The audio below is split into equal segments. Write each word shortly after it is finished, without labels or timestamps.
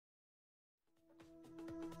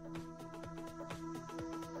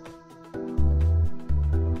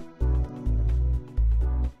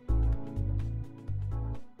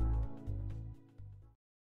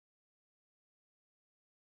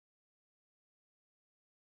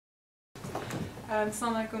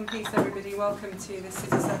Assalamu alaikum, peace everybody, welcome to the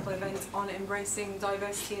City Circle event on embracing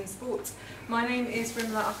diversity in sport. My name is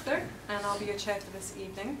Rimla Akhtar and I'll be your chair for this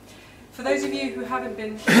evening. For those of you who haven't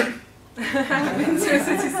been, haven't been to a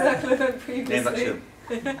City Circle event previously,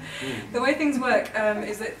 the way things work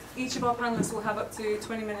is that each of our panellists will have up to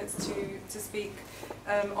 20 minutes to speak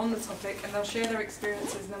on the topic, and they'll share their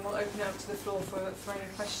experiences, and then we'll open it up to the floor for any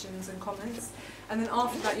questions and comments. And then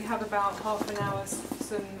after that you have about half an hour,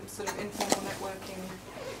 some sort of informal networking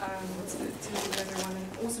to meet with everyone,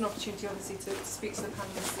 and also an opportunity obviously to speak to the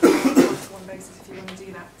panellists on a one-to-one basis if you want to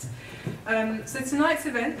do that. So tonight's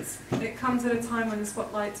event, it comes at a time when the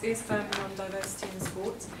spotlight is firmly on diversity in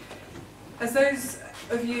sport. As those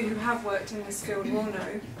of you who have worked in this field will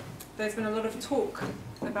know, there's been a lot of talk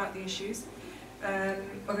about the issues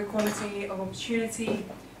of equality, of opportunity,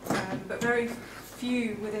 but very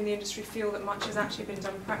few within the industry feel that much has actually been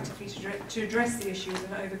done practically to address the issues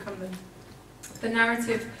and overcome them. The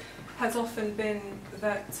narrative has often been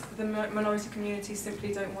that the minority communities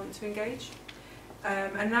simply don't want to engage.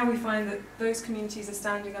 And now we find that those communities are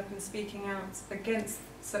standing up and speaking out against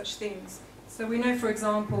such things. So we know, for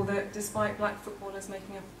example, that despite black footballers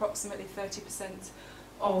making up approximately 30%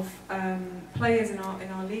 of players in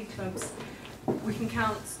our league clubs, we can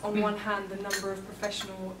count on one hand the number of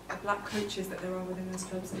professional black coaches that there are within those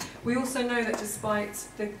clubs. We also know that despite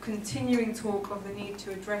the continuing talk of the need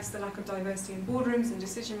to address the lack of diversity in boardrooms and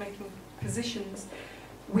decision-making positions,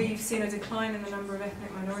 we've seen a decline in the number of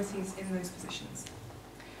ethnic minorities in those positions.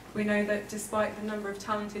 We know that despite the number of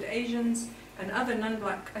talented Asians and other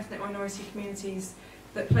non-black ethnic minority communities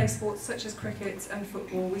that play sports such as cricket and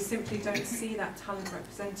football, we simply don't see that talent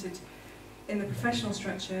represented in the professional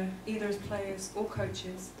structure, either as players or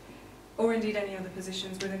coaches, or indeed any other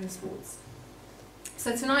positions within the sports.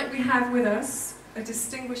 So tonight we have with us a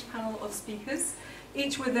distinguished panel of speakers,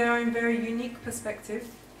 each with their own very unique perspective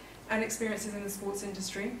and experiences in the sports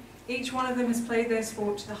industry. Each one of them has played their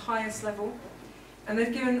sport to the highest level, and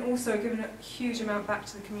they've also given a huge amount back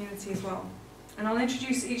to the community as well. And I'll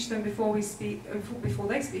introduce each of them before they speak,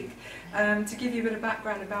 to give you a bit of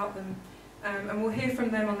background about them. And we'll hear from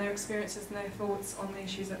them on their experiences and their thoughts on the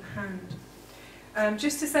issues at hand.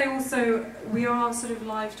 Just to say also, we are sort of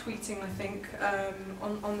live tweeting, I think,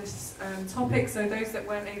 on this topic, so those that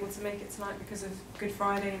weren't able to make it tonight because of Good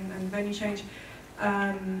Friday and venue change,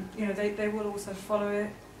 you know, they will also follow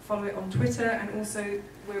it on Twitter, and also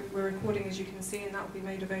we're recording, as you can see, and that will be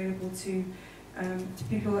made available to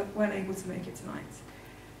people that weren't able to make it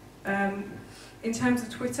tonight. In terms of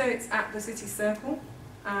Twitter, it's at the City Circle.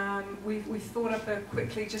 We've thought up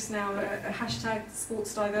quickly just now a hashtag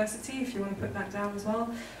sports diversity, if you want to put that down as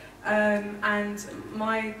well. And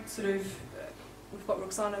my sort of, we've got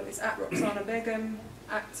Roxana, it's at Roxana Begum,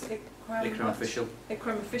 at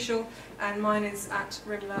Ikram Official, and mine is at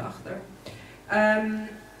Rimla Akhtar.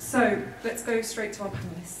 So let's go straight to our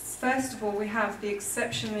panellists. First of all, we have the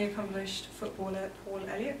exceptionally accomplished footballer Paul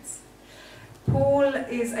Elliott. Paul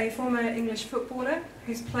is a former English footballer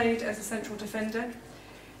who's played as a central defender.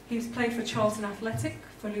 He's played for Charlton Athletic,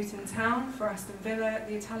 for Luton Town, for Aston Villa,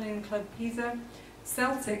 the Italian club Pisa,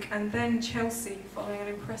 Celtic, and then Chelsea, following an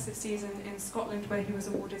impressive season in Scotland where he was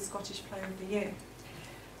awarded Scottish Player of the Year.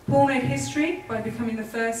 Paul made history by becoming the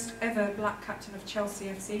first ever black captain of Chelsea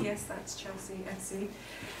FC. Yes, that's Chelsea FC.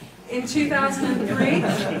 In 2003,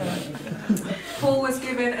 Paul was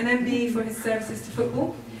given an MBE for his services to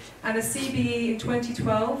football and a CBE in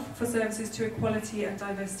 2012 for services to equality and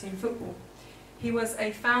diversity in football. He was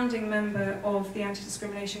a founding member of the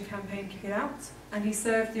anti-discrimination campaign Kick It Out, and he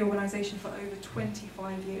served the organisation for over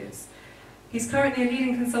 25 years. He's currently a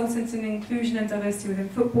leading consultant in inclusion and diversity within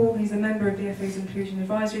football. He's a member of the FA's Inclusion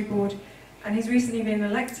Advisory Board, and he's recently been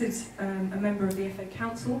elected a member of the FA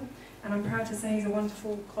Council, and I'm proud to say he's a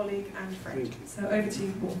wonderful colleague and friend. So over to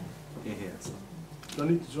you, Paul. Do I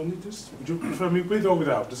need this? Would you prefer me with or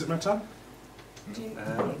without? Does it matter?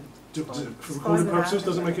 For recording purposes,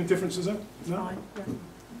 does it make any difference, is it? No? Fine, yeah.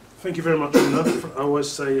 Thank you very much, Anna. I always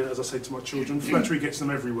say, as I say to my children, flattery gets them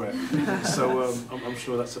everywhere. So I'm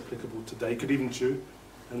sure that's applicable today. Good evening to you,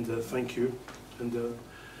 and thank you. And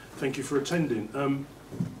thank you for attending.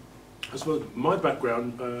 As well, my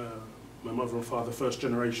background, my mother and father, first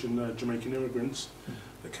generation Jamaican immigrants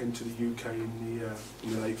that came to the UK in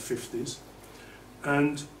the late 50s.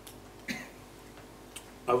 And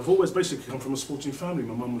I've always basically come from a sporting family.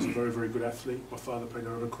 My mum was a very, very good athlete. My father played a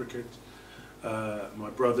lot of cricket.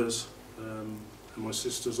 My brothers and my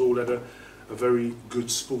sisters all had a very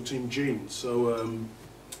good sporting gene. So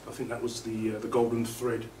I think that was the golden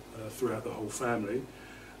thread throughout the whole family.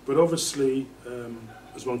 But obviously,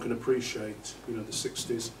 as one can appreciate, you know, the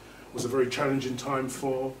 60s was a very challenging time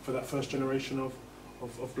for that first generation of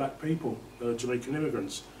black people, Jamaican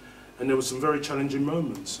immigrants. And there were some very challenging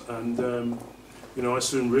moments. And you know, I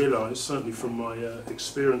soon realised, certainly from my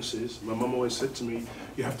experiences, my mum always said to me,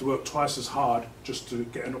 you have to work twice as hard just to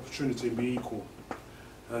get an opportunity and be equal.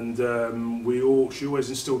 And she always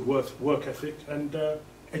instilled work ethic and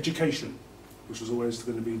education, which was always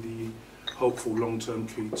going to be the hopeful long-term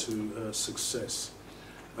key to success.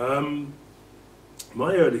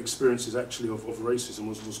 My early experiences actually of racism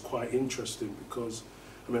was quite interesting because,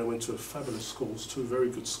 I mean, I went to fabulous schools, 2 very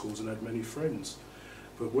good schools, and had many friends.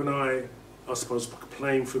 But when I suppose,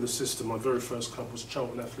 playing through the system, my very first club was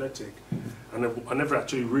Charlton Athletic. And I never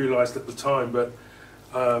actually realised at the time, but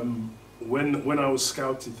when I was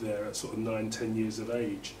scouted there at sort of 9, 10 years of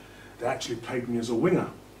age, they actually played me as a winger,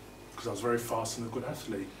 because I was very fast and a good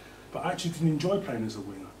athlete. But I actually didn't enjoy playing as a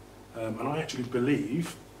winger. And I actually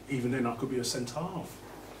believe, even then, I could be a centre-half.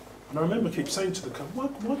 And I remember keep saying to the coach,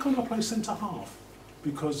 why can't I play centre-half?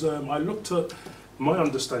 Because I looked at my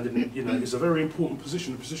understanding, you know, is a very important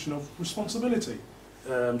position, a position of responsibility,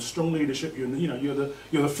 strong leadership. You're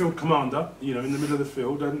the field commander, you know, in the middle of the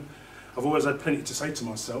field. And I've always had plenty to say to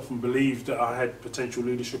myself and believed that I had potential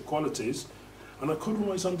leadership qualities. And I couldn't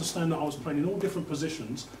always understand that I was playing in all different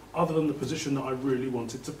positions other than the position that I really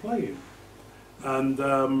wanted to play in.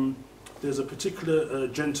 And there's a particular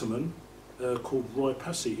gentleman called Roy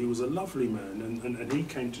Passy. He was a lovely man, and he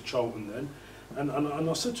came to Charlton then. And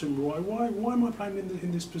I said to him, Roy, why am I playing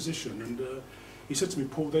in this position? And he said to me,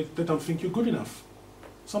 Paul, they don't think you're good enough.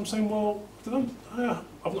 So I'm saying, well,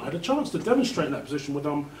 I've not had a chance to demonstrate in that position whether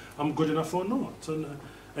I'm good enough or not. And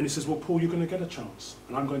he says, well, Paul, you're going to get a chance,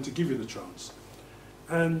 and I'm going to give you the chance.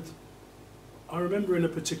 And I remember in a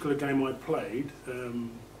particular game I played,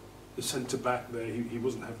 the centre-back there, he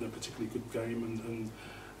wasn't having a particularly good game,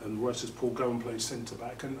 and Roy says, Paul, go and play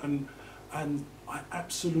centre-back. And I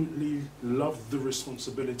absolutely loved the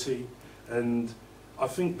responsibility, and I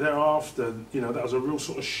think thereafter, you know, that was a real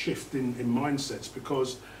sort of shift in mindsets,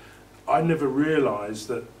 because I never realised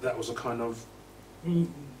that was a kind of,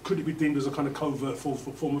 could it be deemed as a kind of covert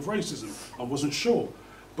form of racism? I wasn't sure.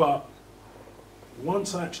 But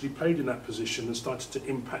once I actually played in that position and started to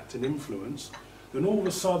impact and influence, then all of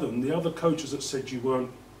a sudden the other coaches that said you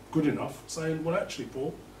weren't good enough saying, well, actually,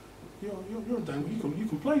 Paul, you're damn good, you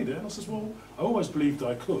can play there. And I says, well, I always believed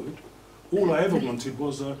I could. All I ever wanted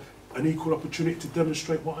was an equal opportunity to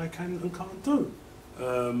demonstrate what I can and can't do.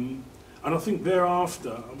 And I think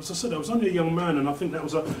thereafter, as I said, I was only a young man, and I think that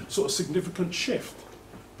was a sort of significant shift,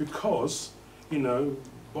 because, you know,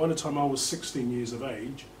 by the time I was 16 years of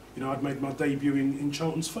age, you know, I'd made my debut in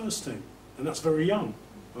Charlton's first team, and that's very young,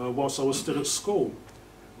 whilst I was still at school.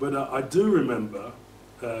 But I do remember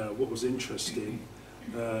what was interesting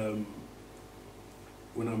when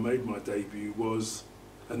I made my debut was,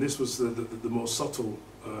 and this was the more subtle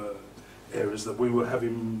areas, that we were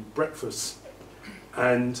having breakfast,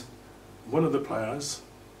 and one of the players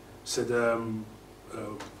said,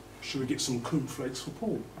 should we get some cornflakes for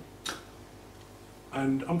Paul?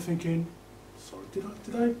 And I'm thinking, sorry,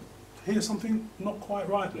 did I hear something not quite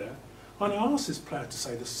right there? And I asked this player to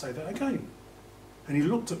say that again. And he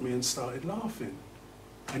looked at me and started laughing.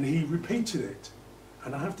 And he repeated it.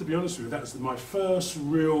 And I have to be honest with you, that was my first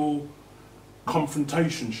real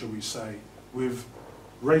confrontation, shall we say, with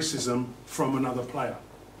racism from another player.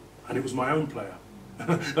 And it was my own player.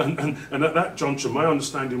 and at that juncture, my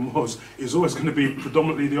understanding was, it was always going to be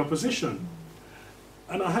predominantly the opposition.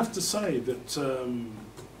 And I have to say that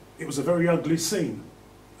it was a very ugly scene.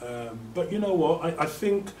 But you know what, I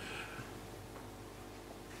think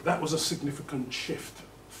that was a significant shift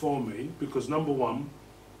for me, because number one,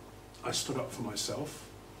 I stood up for myself.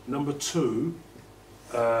 Number two,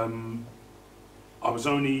 I was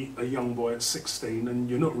only a young boy at 16, and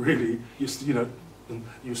you're not really, you're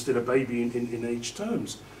still a baby in age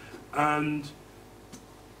terms. And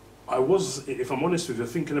I was, if I'm honest with you,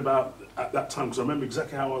 thinking about at that time, because I remember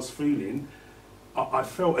exactly how I was feeling, I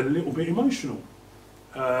felt a little bit emotional.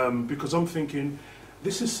 Because I'm thinking,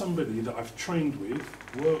 this is somebody that I've trained with,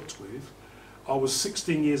 worked with. I was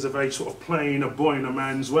 16 years of age, sort of playing a boy in a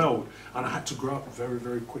man's world, and I had to grow up very,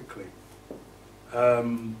 very quickly.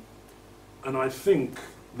 And I think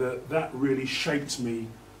that really shaped me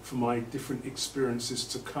for my different experiences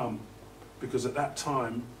to come, because at that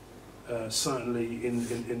time, certainly in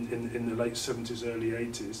the late 70s, early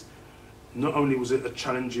 80s, not only was it a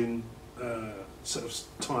challenging sort of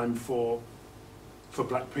time for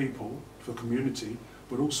black people, for community,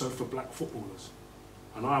 but also for black footballers.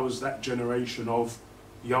 And I was that generation of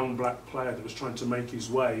young black player that was trying to make his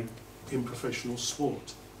way in professional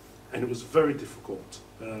sport. And it was very difficult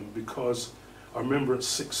because I remember at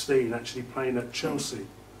 16 actually playing at Chelsea,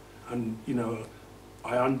 and you know,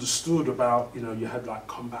 I understood about, you know, you had like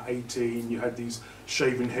Combat 18, you had these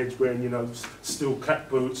shaven heads wearing, you know, steel cap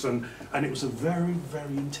boots, and it was a very,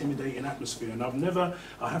 very intimidating atmosphere. And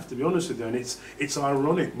I have to be honest with you, and it's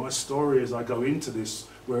ironic, my story as I go into this,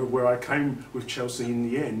 where I came with Chelsea in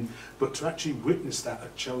the end, but to actually witness that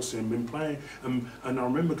at Chelsea and been playing, and I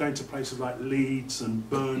remember going to places like Leeds and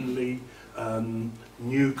Burnley,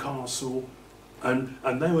 Newcastle, and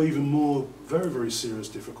they were even more very, very serious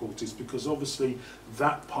difficulties, because obviously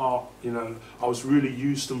that part, you know, I was really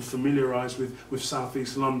used and familiarised with South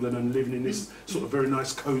East London and living in this sort of very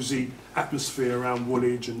nice cosy atmosphere around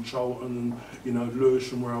Woolwich and Charlton and, you know,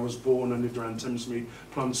 Lewisham, where I was born, and lived around Thamesmead,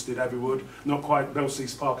 Plumstead, Abbeywood, not quite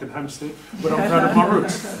Belsize Park and Hampstead, but I'm proud of my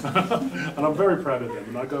roots. And I'm very proud of them,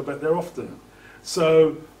 and I go back there often.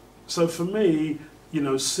 So for me, you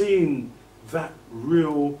know, seeing that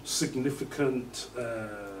real significant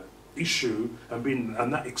issue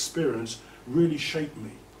and that experience really shaped me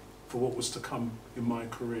for what was to come in my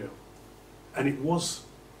career, and it was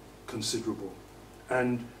considerable.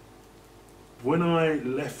 And when I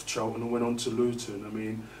left Charlton and went on to Luton, I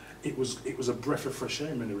mean, it was a breath of fresh air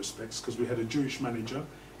in many respects, because we had a Jewish manager.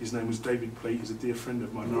 His name was David Pleat. He's a dear friend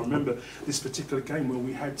of mine. And I remember this particular game where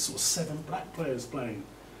we had sort of 7 black players playing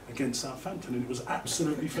against Southampton, and it was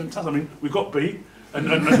absolutely fantastic. I mean, we got beat, and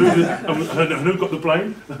who got the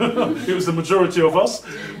blame? It was the majority of us.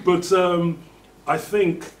 But I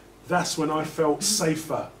think that's when I felt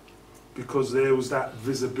safer, because there was that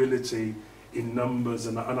visibility in numbers,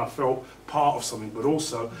 and I felt part of something. But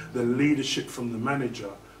also the leadership from the manager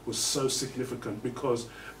was so significant, because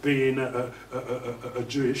being a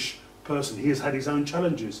Jewish person, he has had his own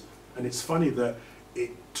challenges. And it's funny that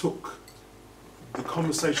it took, the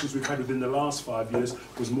conversations we've had within the last 5 years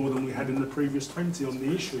was more than we had in the previous 20 on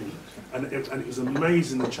the issue. And it was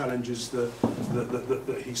amazing, the challenges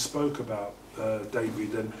that he spoke about,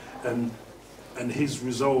 David, and his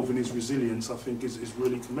resolve and his resilience, I think, is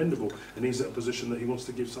really commendable. And he's at a position that he wants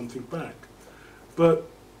to give something back. But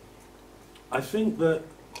I think that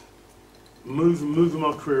moving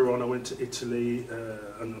my career on, I went to Italy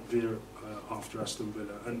and Via after Aston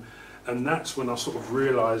Villa. And that's when I sort of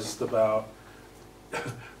realised about,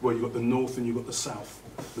 well, you've got the north and you've got the south.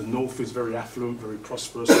 The north is very affluent, very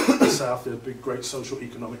prosperous. The south, there are big, great social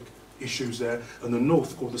economic issues there. And the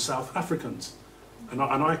north, called the South Africans. And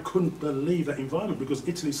I couldn't believe that environment, because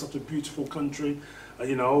Italy is such a beautiful country.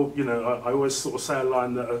 I always sort of say a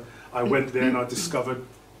line that I went there and I discovered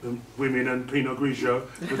women and Pinot Grigio,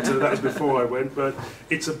 but that was before I went. But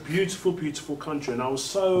it's a beautiful, beautiful country, and I was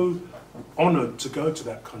so honoured to go to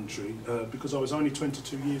that country because I was only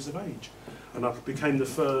 22 years of age. And I became the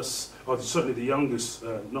first, or certainly the youngest,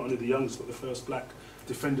 not only the youngest, but the first black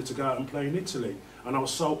defender to go out and play in Italy. And I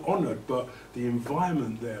was so honoured, but the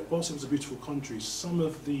environment there, whilst it was a beautiful country, some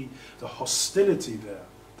of the hostility there,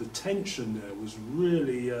 the tension there was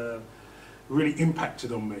really, really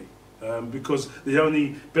impacted on me. Because the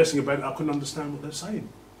only best thing about it, I couldn't understand what they're saying.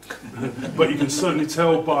 But you can certainly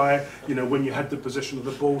tell by, you know, when you had the possession of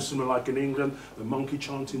the ball, somewhere like in England, the monkey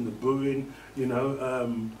chanting, the booing, you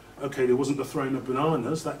know, okay, there wasn't the throwing of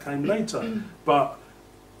bananas, that came later. But,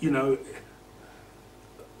 you know,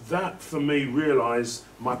 that for me realised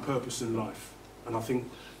my purpose in life. And I think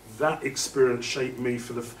that experience shaped me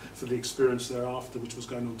for the experience thereafter, which was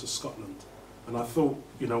going on to Scotland. And I thought,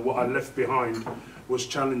 you know, what I left behind was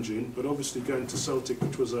challenging, but obviously going to Celtic,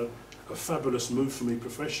 which was a fabulous move for me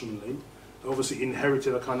professionally, obviously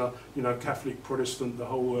inherited a kind of, you know, Catholic, Protestant, the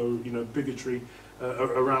whole, you know, bigotry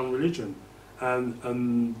around religion.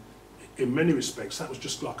 And in many respects, that was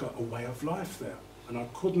just like a way of life there. And I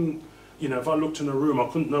couldn't, you know, if I looked in a room, I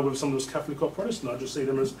couldn't know whether someone was Catholic or Protestant. I just see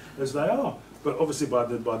them as they are. But obviously by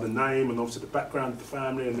the name, and obviously the background of the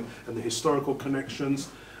family and the historical connections,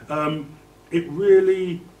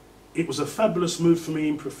 it was a fabulous move for me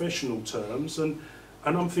in professional terms. And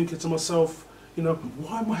I'm thinking to myself, you know,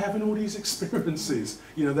 why am I having all these experiences?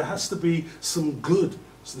 You know, there has to be some good,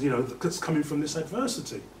 you know, that's coming from this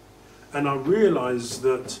adversity. And I realised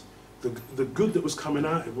that the good that was coming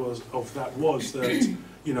out of that was that,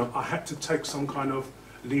 you know, I had to take some kind of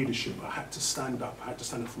leadership. I had to stand up. I had to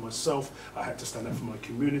stand up for myself. I had to stand up for my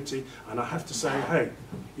community. And I have to say, hey,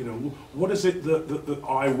 you know, what is it that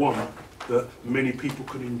I want that many people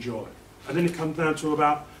could enjoy? And then it comes down to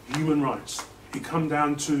about human rights. It comes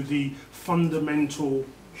down to the fundamental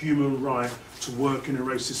human right to work in a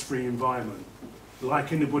racist-free environment,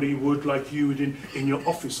 like anybody would, like you would in your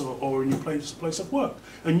office or in your place of work.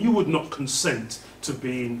 And you would not consent to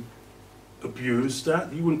being abuse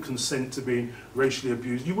that. You wouldn't consent to being racially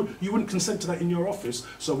abused. You wouldn't consent to that in your office.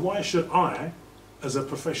 So why should I, as a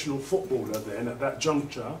professional footballer then, at that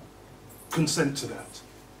juncture, consent to that?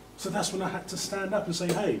 So that's when I had to stand up and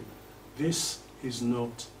say, hey, this is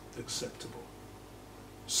not acceptable.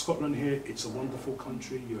 Scotland here, it's a wonderful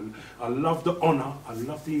country. I love the honour, I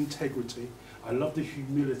love the integrity, I love the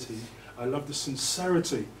humility, I love the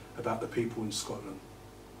sincerity about the people in Scotland.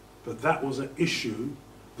 But that was an issue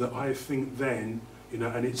that I think then, you know,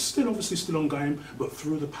 and it's still obviously still ongoing, but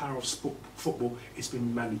through the power of football, it's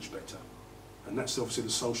been managed better. And that's obviously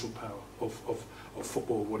the social power of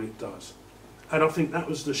football, what it does. And I think that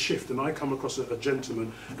was the shift. And I come across a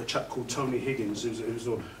gentleman, a chap called Tony Higgins,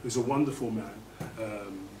 who's a wonderful man.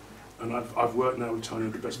 And I've worked now with Tony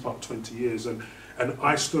for the best part of 20 years. And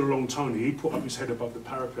I stood along Tony. He put up his head above the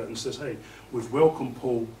parapet and says, hey, we've welcomed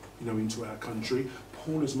Paul, you know, into our country.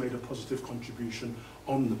 Paul has made a positive contribution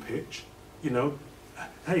on the pitch. You know,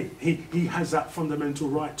 hey, he has that fundamental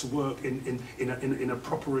right to work in a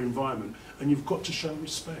proper environment. And you've got to show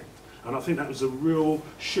respect. And I think that was a real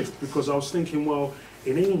shift, because I was thinking, well,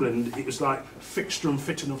 in England, it was like fixture and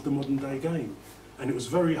fitting of the modern day game. And it was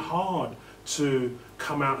very hard to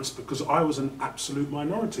come out, because I was an absolute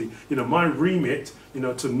minority. You know, my remit, you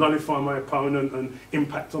know, to nullify my opponent and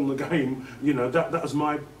impact on the game, you know, that was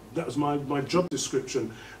my job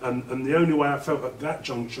description. And the only way I felt at that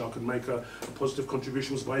juncture I could make a positive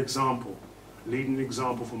contribution was by example. Leading an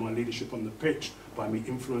example for my leadership on the pitch, by me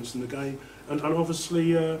influencing the game, and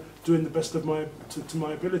obviously doing the best of to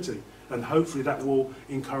my ability. And hopefully that will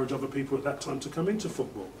encourage other people at that time to come into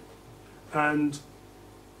football. And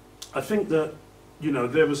I think that, you know,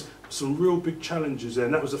 there was some real big challenges there,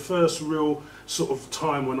 and that was the first real sort of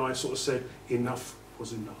time when I sort of said enough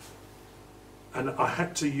was enough. And I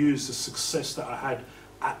had to use the success that I had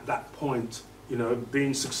at that point, you know,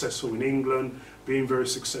 being successful in England, being very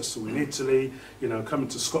successful in Italy, you know, coming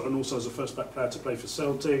to Scotland also as a first back player to play for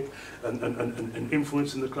Celtic, and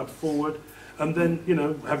influencing the club forward. And then, you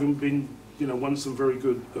know, having been, you know, won some very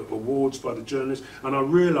good awards by the journalists, and I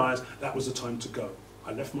realised that was the time to go.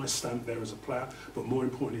 I left my stamp there as a player, but more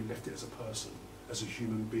importantly, left it as a person, as a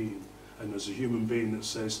human being, and as a human being that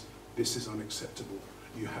says, this is unacceptable.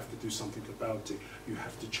 You have to do something about it. You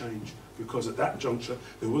have to change. Because at that juncture,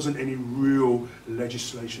 there wasn't any real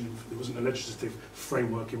legislation, there wasn't a legislative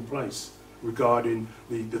framework in place regarding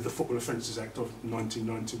the Football Offences Act of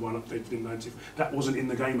 1991, updated in 90. That wasn't in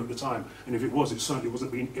the game at the time. And if it was, it certainly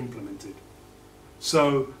wasn't being implemented.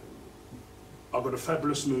 So I got a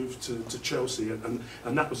fabulous move to Chelsea,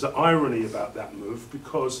 and that was the irony about that move,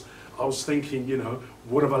 because I was thinking, you know,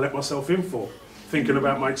 what have I let myself in for? Thinking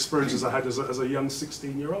about my experiences I had as a young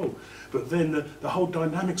 16-year-old. But then the whole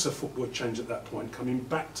dynamics of football changed at that point, coming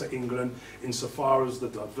back to England insofar as the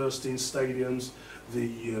diversity in stadiums.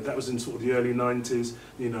 That was in sort of the early 90s.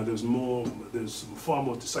 You know, there's far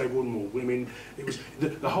more disabled, more women. It was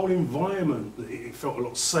the whole environment. It felt a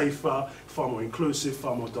lot safer, far more inclusive,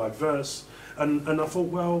 far more diverse. And I thought,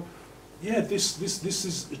 well, yeah, this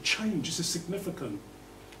is a change. This is significant.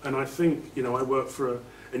 And I think, you know, I work for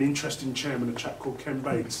an interesting chairman, a chap called Ken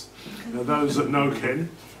Bates. Now, those that know Ken,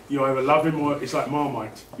 you either love him or it's like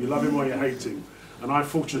Marmite. You love him or you hate him. And I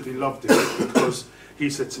fortunately loved him, because he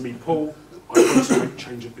said to me, Paul, I want to make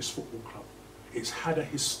change at this football club. It's had a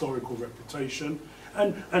historical reputation.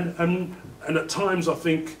 And at times I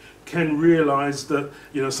think Ken realised that,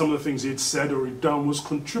 you know, some of the things he'd said or he'd done was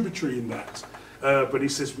contributory in that. But he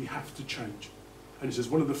says, we have to change. And he says,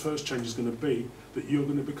 one of the first changes is going to be that you're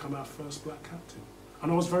going to become our first black captain.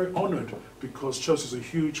 And I was very honoured, because Chelsea's a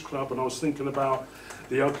huge club, and I was thinking about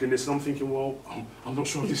the ugliness, and I'm thinking, well, I'm not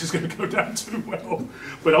sure if this is going to go down too well.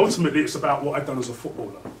 But ultimately, it's about what I've done as a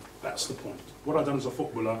footballer. That's the point. What I've done as a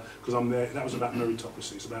footballer, because I'm there, that was about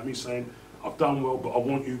meritocracy. It's about me saying, I've done well, but I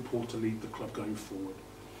want you, Paul, to lead the club going forward.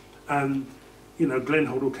 And, you know, Glenn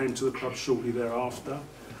Hoddle came to the club shortly thereafter,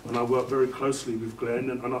 and I worked very closely with Glenn,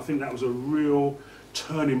 and I think that was a real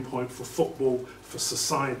turning point for football, for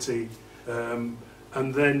society.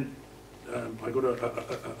 And then I got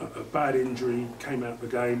a bad injury, came out of the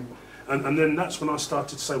game, and then that's when I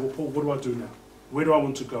started to say, well, Paul, what do I do now? Where do I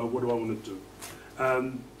want to go? What do I want to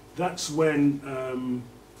do? That's when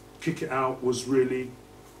Kick It Out was really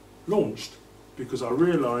launched, because I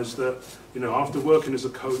realised that, you know, after working as a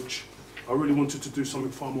coach, I really wanted to do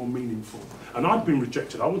something far more meaningful. And I'd been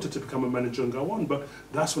rejected. I wanted to become a manager and go on, but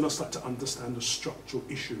that's when I started to understand the structural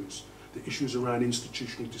issues, the issues around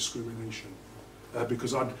institutional discrimination.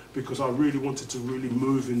 Because I really wanted to really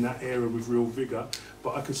move in that area with real vigour,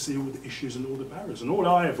 but I could see all the issues and all the barriers. And all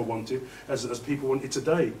I ever wanted, as people wanted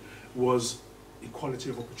today, was equality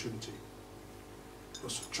of opportunity.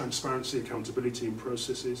 transparency, accountability in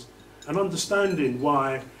processes, and understanding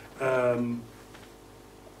why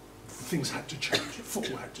things had to change.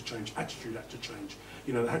 Football had to change, attitude had to change.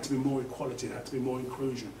 You know, there had to be more equality, there had to be more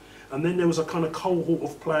inclusion. And then there was a kind of cohort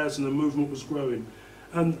of players and the movement was growing.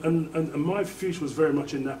 And my future was very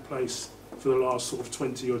much in that place for the last sort of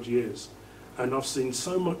 20 odd years. And I've seen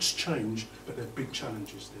so much change, but there are big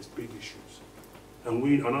challenges, there's big issues.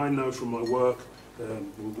 And I know from my work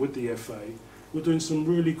with the FA, we're doing some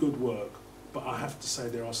really good work, but I have to say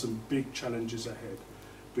there are some big challenges ahead.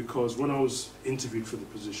 Because when I was interviewed for the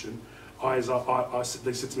position, they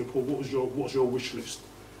said to me, Paul, what's your wish list?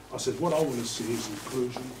 I said, what I want to see is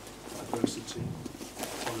inclusion, diversity,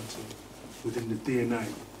 equality within the DNA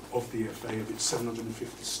of the FA, of its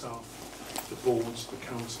 750 staff, the boards, the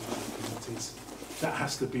councils, the committees. That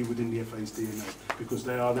has to be within the FA's DNA, because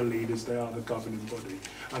they are the leaders, they are the governing body.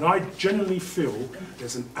 And I generally feel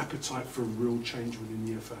there's an appetite for real change within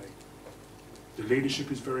the FA. The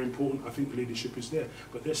leadership is very important, I think the leadership is there,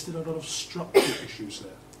 but there's still a lot of structural issues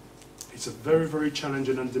there. It's a very, very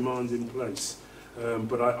challenging and demanding place.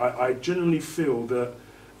 But I generally feel that,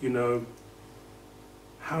 you know,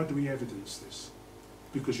 how do we evidence this?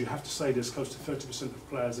 Because you have to say there's close to 30% of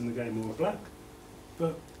players in the game who are black,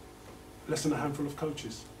 but less than a handful of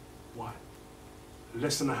coaches. Why?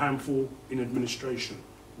 Less than a handful in administration.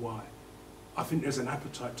 Why? I think there's an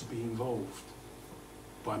appetite to be involved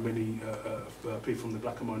by many people from the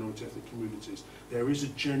black and minority ethnic communities. There is a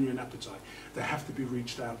genuine appetite. They have to be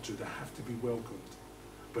reached out to, they have to be welcomed.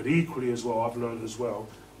 But equally as well, I've learned as well,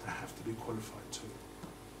 they have to be qualified too.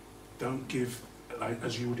 Don't give, like,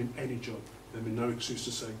 as you would in any job, there be no excuse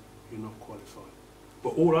to say, you're not qualified. But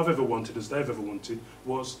all I've ever wanted, as they've ever wanted,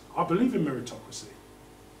 was, I believe in meritocracy,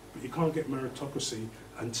 but you can't get meritocracy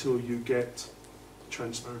until you get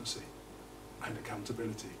transparency and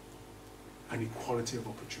accountability and equality of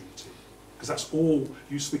opportunity. Because that's all,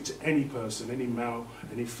 you speak to any person, any male,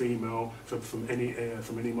 any female, from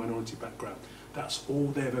any minority background, that's all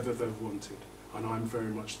they've ever wanted. And I'm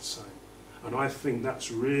very much the same. And I think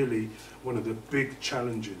that's really one of the big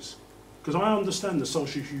challenges. Because I understand the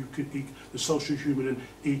social, human and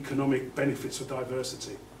economic benefits of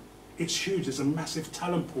diversity. It's huge, there's a massive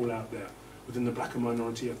talent pool out there within the black and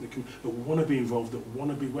minority ethnic community that want to be involved, that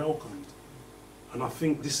want to be welcomed. And I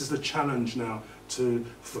think this is the challenge now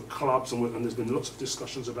for clubs, and there's been lots of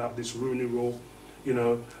discussions about this Rooney Rule, you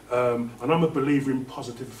know, and I'm a believer in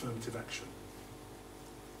positive affirmative action.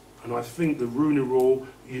 And I think the Rooney Rule,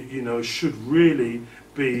 you know, should really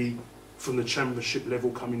be from the championship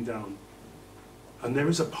level coming down. And there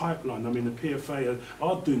is a pipeline. I mean, the PFA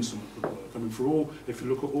are doing some good work. I mean, if you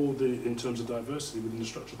look at all in terms of diversity within the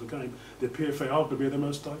structure of the game, the PFA arguably are the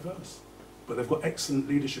most diverse. But they've got excellent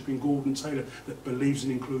leadership in Gordon Taylor that believes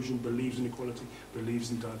in inclusion, believes in equality,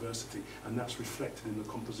 believes in diversity, and that's reflected in the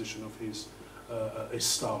composition of his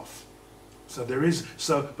staff. So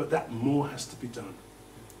but that more has to be done.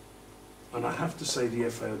 And I have to say the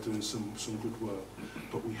FA are doing some good work,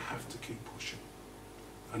 but we have to keep pushing.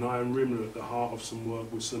 And I am really at the heart of some work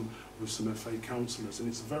with some FA councillors, and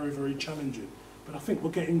it's very, very challenging. But I think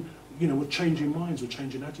we're getting, you know, we're changing minds, we're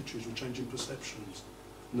changing attitudes, we're changing perceptions,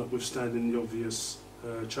 notwithstanding the obvious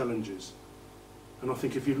challenges. And I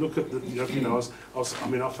think if you look at the, you know, I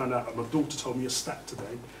found out, my daughter told me a stat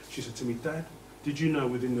today. She said to me, Dad, did you know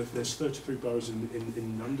there's 33 boroughs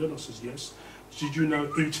in London? I says, yes. Did you know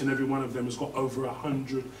each and every one of them has got over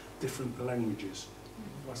 100 different languages?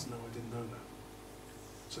 I said, no, I didn't know that.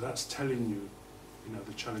 So that's telling you, you know,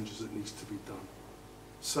 the challenges that needs to be done.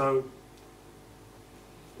 So,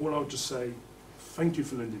 all I would just say, thank you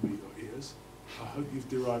for lending me your ears. I hope you've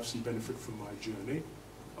derived some benefit from my journey.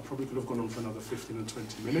 I probably could have gone on for another 15 and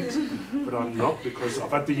 20 minutes, but I'm not, because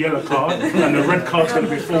I've had the yellow card and the red card's going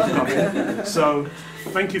to be forthcoming. So,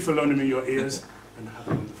 thank you for loaning me your ears, and have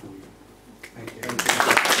a wonderful year. Thank you.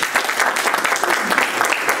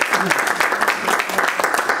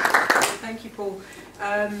 Thank you, Paul.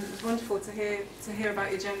 It's wonderful to hear about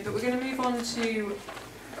your journey, but we're going to move on to,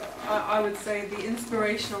 I would say, the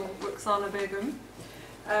inspirational Rukhsana Begum.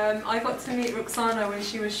 I got to meet Rukhsana when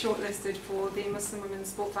she was shortlisted for the Muslim Women's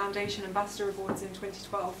Sport Foundation Ambassador Awards in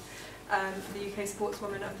 2012 for the UK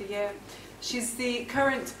Sportswoman of the Year. She's the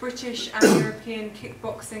current British and European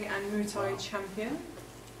kickboxing and Muay Thai champion,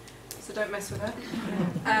 so don't mess with her.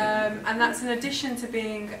 And that's in addition to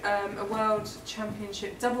being a World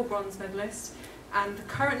Championship double bronze medalist and the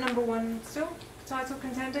current #1 still title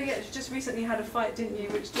contender. Yeah, she just recently had a fight, didn't you,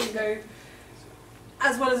 which didn't go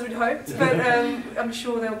as well as we'd hoped, but I'm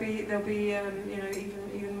sure there'll be you know,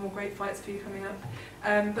 even more more great fights for you coming up.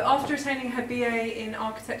 But after attaining her BA in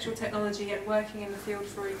Architectural Technology and working in the field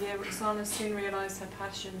for a year, Roxana soon realised her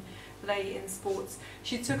passion lay in sports.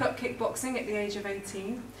 She took up kickboxing at the age of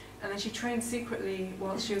 18, and then she trained secretly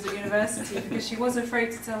whilst she was at university because she was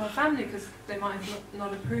afraid to tell her family because they might have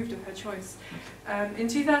not approved of her choice. In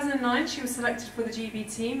 2009 she was selected for the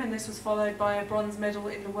GB team, and this was followed by a bronze medal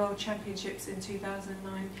in the World Championships in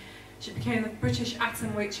 2009. She became the British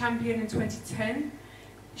atomweight champion in 2010.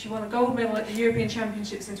 She won a gold medal at the European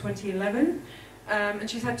Championships in 2011. And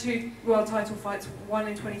she's had 2 world title fights, one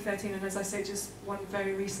in 2013 and, as I say, just one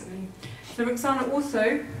very recently. So Roxana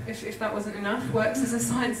also, if that wasn't enough, works as a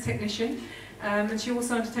science technician, and she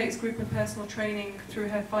also undertakes group and personal training through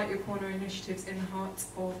her Fight Your Corner initiatives in the heart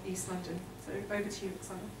of East London. So over to you,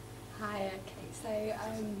 Roxana. Hi, okay, so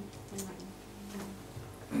I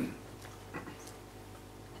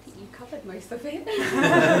think you covered most of it.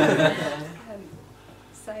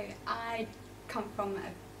 So I come from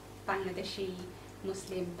a Bangladeshi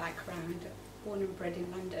Muslim background, born and bred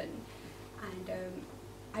in London, and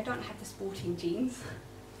I don't have the sporting genes.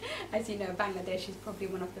 As you know, Bangladesh is probably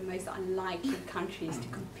one of the most unlikely countries to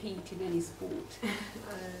compete in any sport.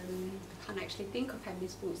 I can't actually think of how many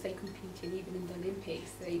sports they compete in, even in the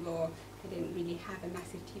Olympics. They didn't really have a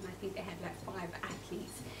massive team. I think they had like 5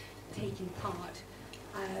 athletes taking part.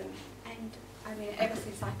 And I mean, ever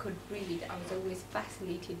since I could read, I was always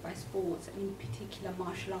fascinated by sports, and in particular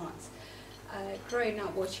martial arts. Growing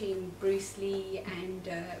up watching Bruce Lee and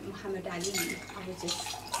Muhammad Ali, I was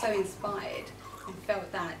just so inspired and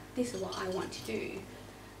felt that this is what I want to do.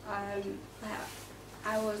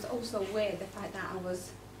 I was also aware of the fact that I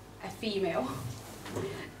was a female,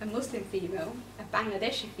 a Muslim female, a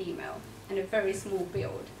Bangladeshi female, and a very small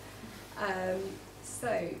build. So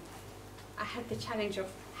I had the challenge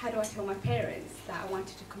of, how do I tell my parents that I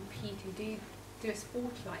wanted to compete and do a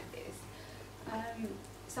sport like this?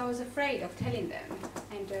 So I was afraid of telling them,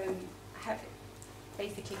 and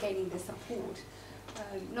basically gaining the support.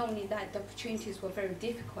 Not only that, the opportunities were very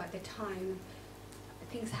difficult at the time.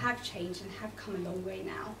 Things have changed and have come a long way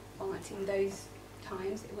now, but in those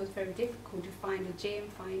times it was very difficult to find a gym,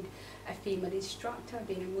 find a female instructor.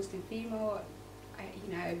 Being a Muslim female,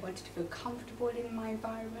 I wanted to feel comfortable in my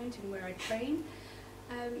environment and where I train.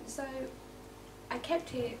 So I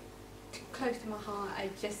kept it close to my heart. I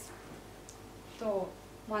just thought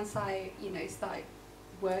once I started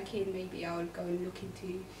working, maybe I would go and look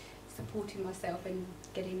into supporting myself and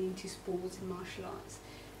getting into sports and martial arts.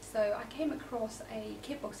 So I came across a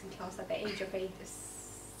kickboxing class at the age of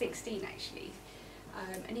 16 actually,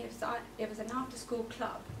 and it was an after-school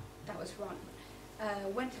club that was run.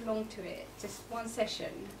 Went along to it, just one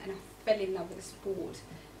session, and I fell in love with the sport.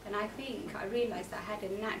 And I think I realised I had a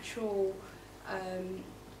natural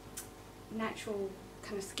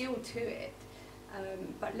kind of skill to it.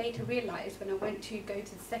 But later realised when I went to go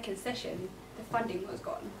to the second session, the funding was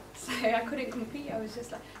gone. So I couldn't compete. I was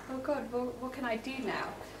just like, oh God, well, what can I do now?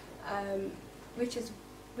 Which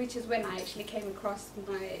is when I actually came across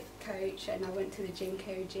my coach, and I went to the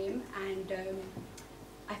Jinko gym, and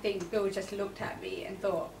I think Bill just looked at me and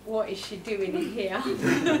thought, what is she doing in here?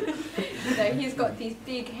 He's got these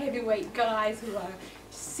big heavyweight guys who are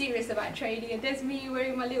serious about training, and there's me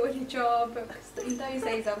wearing my little hijab. In those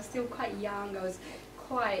days I was still quite young. I was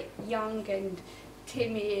quite young and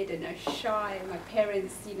timid and shy, and my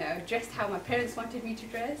parents, dressed how my parents wanted me to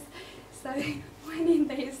dress. So I went in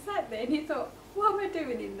there and sat there, and he thought, what am I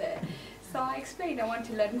doing in there? So I explained I want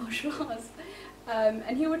to learn martial arts.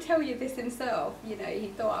 And he would tell you this himself, he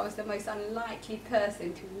thought I was the most unlikely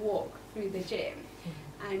person to walk through the gym.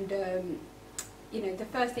 And, the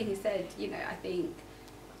first thing he said, I think,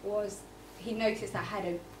 was he noticed I had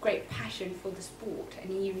a great passion for the sport, and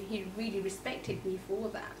he really respected me for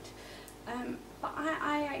that. But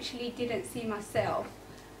I actually didn't see myself,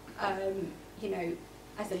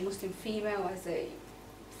 as a Muslim female, as a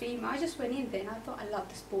female. I just went in there and I thought I love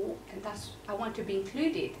the sport, and I want to be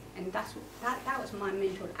included, and that was my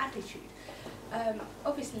mental attitude.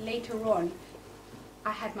 Obviously later on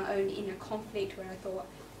I had my own inner conflict where I thought,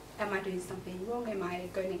 am I doing something wrong? Am I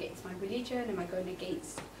going against my religion? Am I going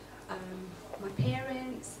against my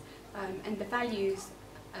parents and the values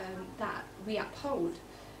that we uphold?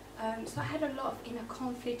 So I had a lot of inner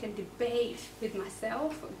conflict and debate with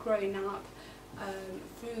myself growing up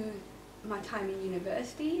through my time in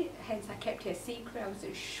university. Hence I kept it a secret. I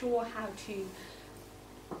wasn't sure how to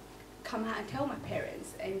come out and tell my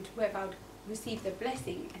parents and whether I would receive the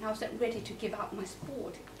blessing, and I wasn't ready to give up my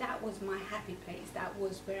sport. That was my happy place. That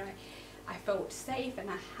was where I felt safe and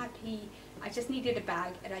happy. I just needed a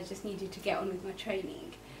bag, and I just needed to get on with my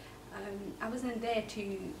training. I wasn't there to,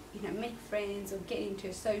 you know, make friends or get into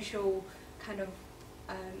a social kind of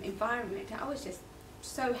environment. I was just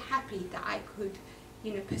so happy that I could,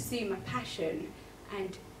 you know, pursue my passion,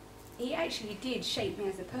 and it actually did shape me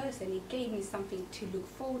as a person. It gave me something to look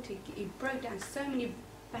forward to. It broke down so many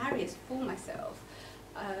barriers for myself,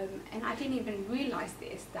 and I didn't even realise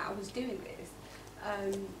that I was doing this.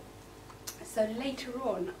 So later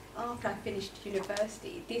on, after I finished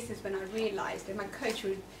university, this is when I realised, and my coach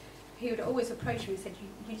would always approach me and said,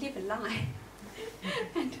 you live a lie,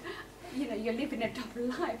 and you know, you're living a double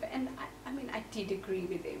life. And I mean, I did agree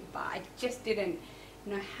with him, but I just didn't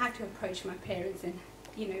know how to approach my parents and,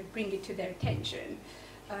 you know, bring it to their attention.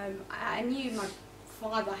 I knew my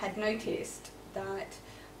father had noticed that.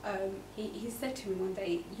 He said to me one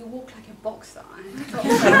day, "You walk like a boxer." And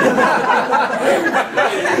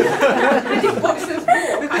I did boxers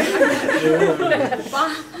walk.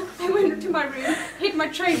 But I went to my room, hid my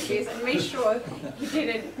trophies, and made sure he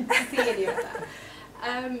didn't see any of that.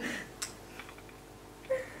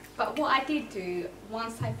 But what I did do,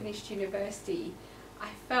 once I finished university,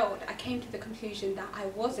 I came to the conclusion that I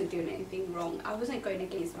wasn't doing anything wrong. I wasn't going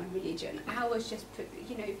against my religion. I was just,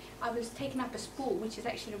 you know, I was taking up a sport which is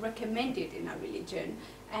actually recommended in our religion,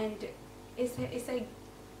 and it's a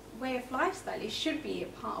way of lifestyle. It should be a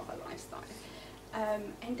part of our lifestyle.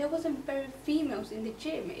 And there wasn't very females in the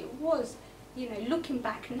gym. It was, you know, looking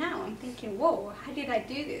back now, I'm thinking, whoa, how did I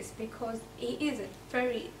do this? Because it is a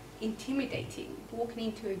very intimidating, walking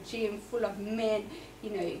into a gym full of men,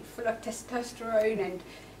 you know, full of testosterone, and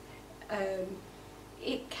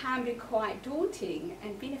it can be quite daunting.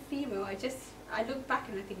 And being a female, I look back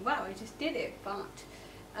and I think, wow, I just did it. But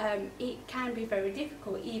it can be very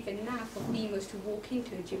difficult even now for females to walk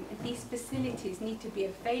into a gym, and these facilities need to be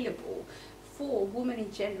available for women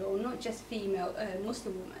in general, not just female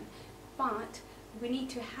Muslim women, but we need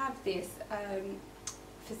to have this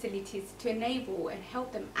facilities to enable and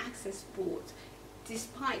help them access sport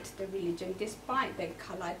despite their religion, despite their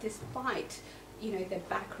colour, despite, you know, their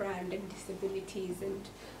background and disabilities and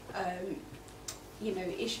you know,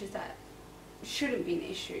 issues that shouldn't be an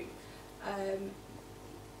issue.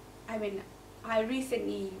 I mean, I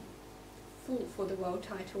recently fought for the world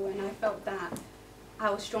title, and I felt that I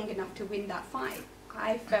was strong enough to win that fight.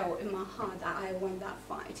 I felt in my heart that I won that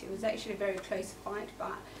fight. It was actually a very close fight,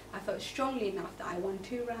 but I felt strongly enough that I won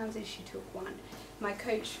 2 rounds and she took 1. My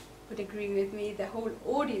coach would agree with me, the whole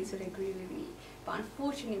audience would agree with me. But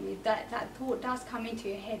unfortunately, that thought does come into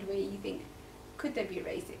your head where you think, could they be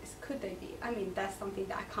racist? Could they be? I mean, that's something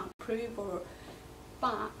that I can't prove,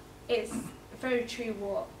 but it's very true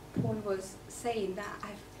what Paul was saying, that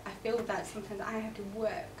I feel that sometimes I have to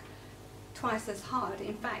work twice as hard,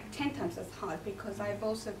 in fact 10 times as hard, because I've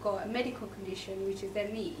also got a medical condition, which is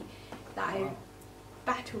ME, that I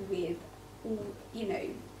battle with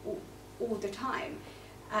all the time.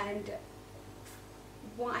 And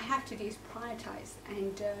what I have to do is prioritize,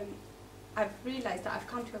 and I've realized that I've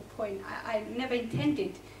come to a point, I never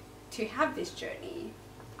intended to have this journey.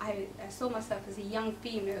 I saw myself as a young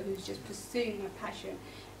female who's just pursuing my passion,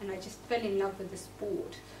 and I just fell in love with the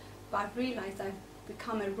sport. But I've realized I've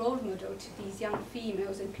become a role model to these young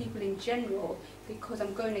females and people in general, because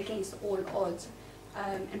I'm going against all odds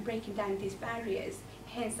and breaking down these barriers.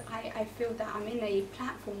 Hence, I feel that I'm in a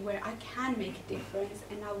platform where I can make a difference,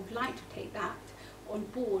 and I would like to take that on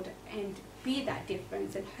board and be that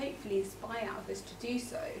difference and hopefully inspire others to do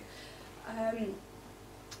so.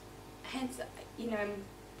 Hence, you know, I'm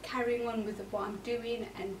carrying on with what I'm doing,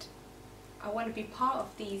 and I want to be part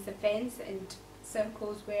of these events and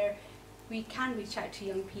circles where we can reach out to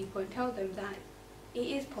young people and tell them that it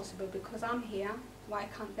is possible, because I'm here. Why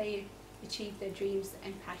can't they achieve their dreams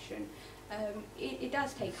and passion? It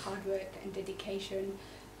does take hard work and dedication,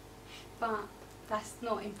 but that's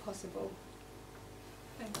not impossible.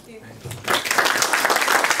 Thank you.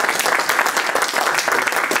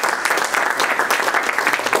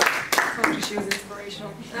 I told you she was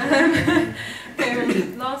inspirational.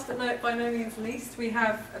 Last but by no means least, we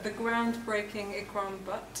have the groundbreaking Ikram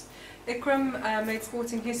Butt. Ikram made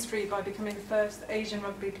sporting history by becoming the first Asian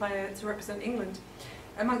rugby player to represent England.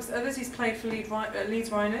 Amongst others, he's played for Leeds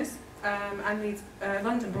Rhinos and Leeds,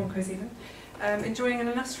 London Broncos even, enjoying an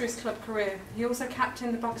illustrious club career. He also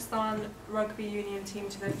captained the Pakistan Rugby Union team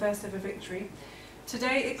to their first ever victory.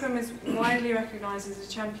 Today, Ikram is widely recognised as a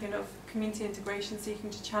champion of community integration, seeking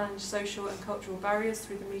to challenge social and cultural barriers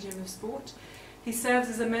through the medium of sport. He serves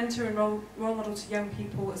as a mentor and role model to young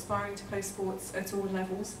people aspiring to play sports at all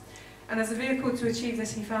levels. And as a vehicle to achieve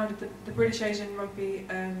this, he founded the British Asian Rugby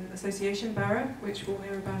Association, BARA, which we'll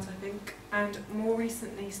hear about, I think, and more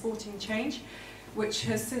recently, Sporting Change, which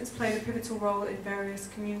has since played a pivotal role in various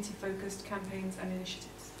community-focused campaigns and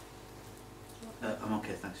initiatives. I'm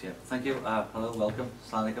okay, thanks, yeah. Thank you, hello, welcome,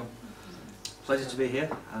 Assalamu alaikum. Pleasure to be here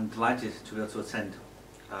and delighted to be able to attend.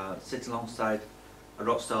 Sit alongside a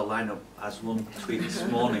rockstar lineup, as one tweet this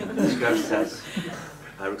morning describes as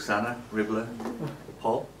Roxana, Ribla,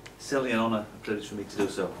 Paul. Certainly an honour and privilege for me to do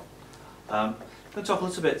so. I'm going to talk a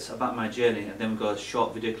little bit about my journey, and then we've got a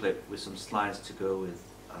short video clip with some slides to go with.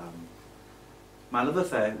 My love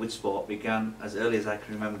affair with sport began as early as I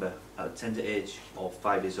can remember, at the tender age of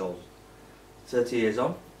 5 years old. 30 years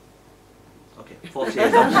on, okay, 40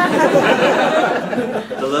 years on.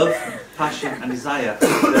 The love, passion and desire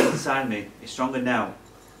that inside me is stronger now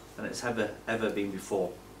than it's ever been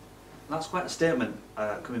before. And that's quite a statement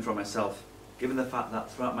coming from myself, given the fact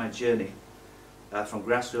that throughout my journey, from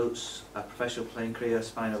grassroots, a professional playing career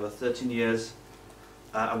spanning over 13 years,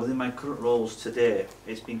 and within my current roles today,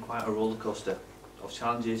 it's been quite a roller coaster of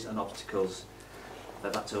challenges and obstacles that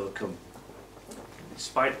I've had to overcome.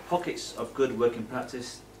 Despite pockets of good working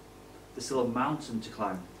practice, there's still a mountain to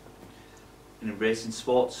climb in embracing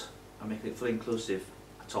sport and making it fully inclusive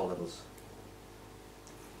at all levels.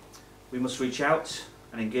 We must reach out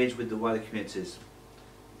and engage with the wider communities.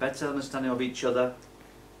 Better understanding of each other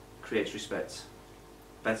creates respect.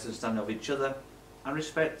 Better understanding of each other and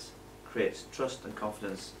respect creates trust and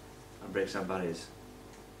confidence and breaks down barriers.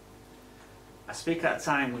 I speak at a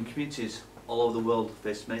time when communities all over the world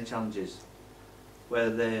face many challenges,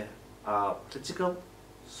 whether they are political,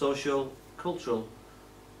 social, cultural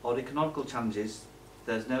or economical challenges.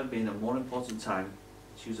 There's never been a more important time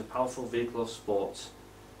to use a powerful vehicle of sport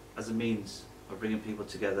as a means of bringing people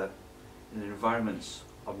together in environments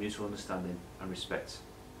of mutual understanding and respect.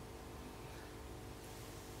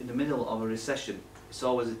 In the middle of a recession, it's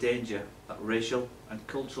always a danger that racial and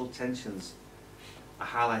cultural tensions are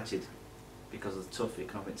highlighted because of the tough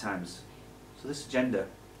economic times. So this agenda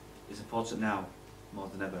is important now more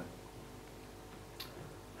than ever.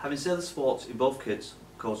 Having said the sport in both kids,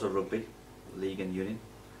 cause of rugby, league and union,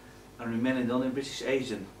 and remaining the only British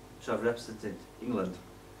Asian to have represented England,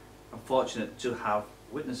 I'm fortunate to have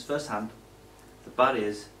witnessed firsthand the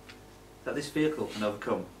barriers that this vehicle can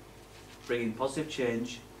overcome, bringing positive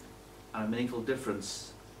change and a meaningful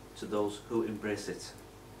difference to those who embrace it.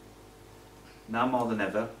 Now more than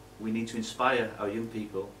ever, we need to inspire our young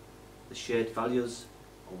people the shared values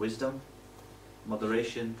of wisdom,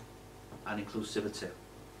 moderation and inclusivity.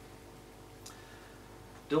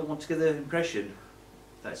 Don't want to give the impression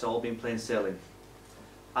that it's all been plain sailing.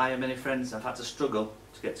 I and many friends have had to struggle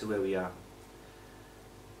to get to where we are.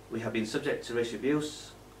 We have been subject to racial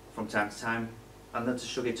abuse from time to time and then to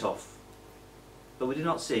shrug it off. But we do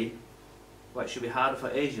not see why it should be harder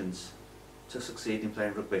for Asians to succeed in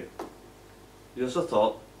playing rugby. We also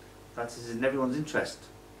thought that it is in everyone's interest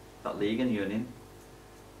that league and union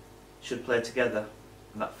should play together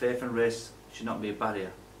and that faith and race should not be a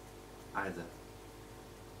barrier either.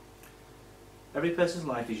 Every person's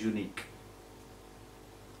life is unique.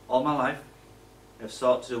 All my life I have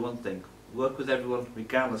sought to do one thing: work with everyone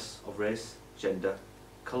regardless of race, gender,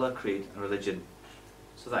 colour, creed and religion,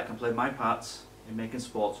 so that I can play my part in making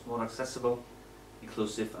sports more accessible,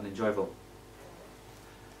 inclusive and enjoyable.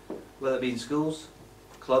 Whether it be in schools,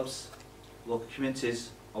 clubs, local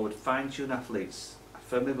communities or with fine-tuned athletes, I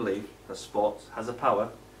firmly believe that sport has the power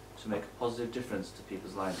to make a positive difference to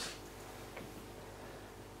people's lives.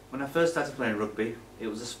 When I first started playing rugby, it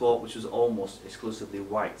was a sport which was almost exclusively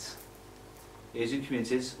white. Asian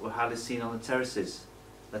communities were hardly seen on the terraces,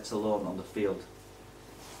 let alone on the field.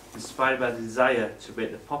 Inspired by the desire to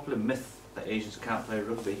break the popular myth that Asians can't play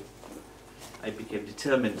rugby, I became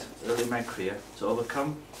determined early in my career to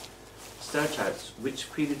overcome stereotypes which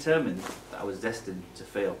predetermined that I was destined to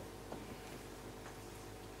fail.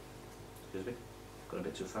 Excuse me, got a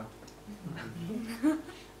bit too far.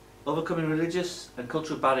 Overcoming religious and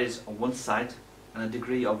cultural barriers on one side and a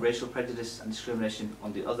degree of racial prejudice and discrimination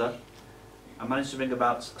on the other, I managed to bring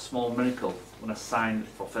about a small miracle when I signed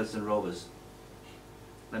for Featherstone Rovers.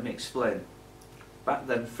 Let me explain. Back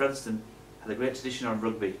then, Featherstone had a great tradition of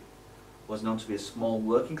rugby, was known to be a small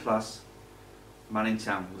working class mining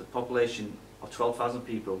town with a population of 12,000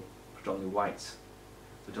 people, predominantly white,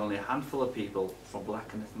 with only a handful of people from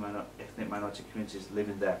black and ethnic minority communities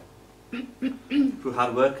living there. Through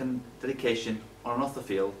hard work and dedication on and off the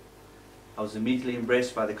field, I was immediately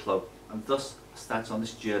embraced by the club and thus started on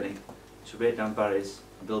this journey to break down barriers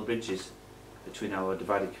and build bridges between our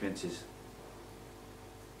divided communities.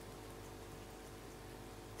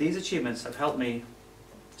 These achievements have helped me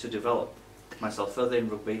to develop myself further in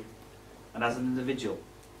rugby and as an individual.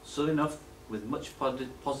 Soon enough, with much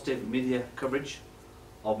positive media coverage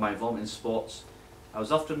of my involvement in sports, I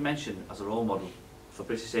was often mentioned as a role model for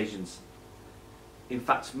British Asians. In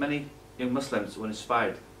fact, many young Muslims were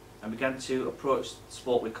inspired and began to approach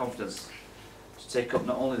sport with confidence, to take up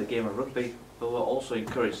not only the game of rugby, but were also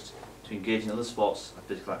encouraged to engage in other sports and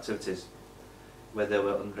physical activities where they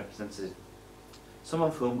were underrepresented. Some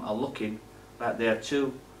of whom are looking like they are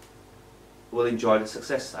too will enjoy the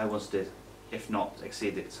success I once did, if not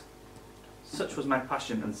exceed it. Such was my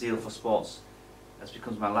passion and zeal for sports, as it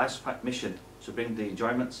becomes my life's mission to bring the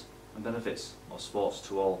enjoyment and benefits of sports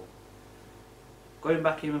to all. Going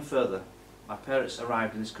back even further, my parents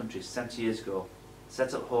arrived in this country 70 years ago,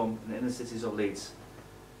 set up home in the inner cities of Leeds.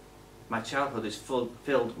 My childhood is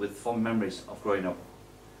filled with fond memories of growing up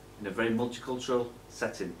in a very multicultural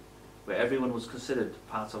setting where everyone was considered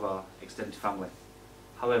part of our extended family.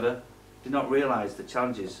 However, did not realise the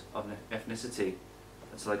challenges of ethnicity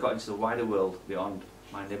until I got into the wider world beyond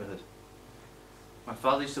my neighbourhood. My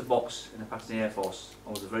father used to box in the Pakistani Air Force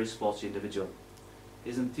and was a very sporty individual.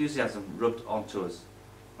 His enthusiasm rubbed onto us.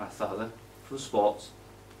 My father, through sports,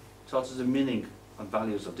 taught us the meaning and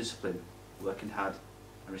values of discipline, working hard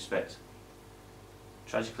and respect.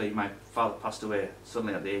 Tragically, my father passed away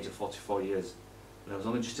suddenly at the age of 44 years, when I was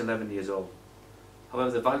only just 11 years old.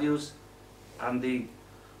 However, the values and the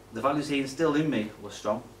values he instilled in me were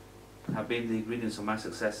strong and have been the ingredients of my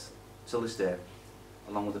success till this day,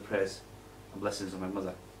 along with the praise and blessings of my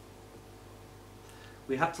mother.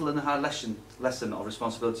 We had to learn a hard lesson of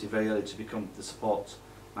responsibility very early to become the support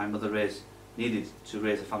my mother needed to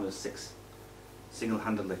raise a family of 6,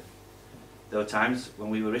 single-handedly. There were times when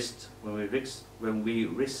we risked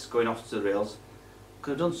going off to the rails.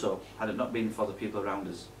 Could have done so had it not been for the people around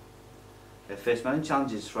us. I faced many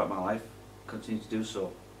challenges throughout my life, continue to do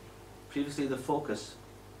so. Previously the focus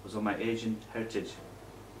was on my Asian heritage.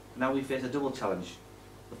 Now we face a double challenge.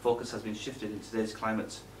 The focus has been shifted in today's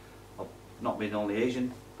climate of not being only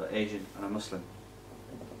Asian, but Asian and a Muslim.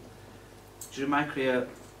 During my career,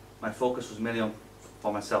 my focus was mainly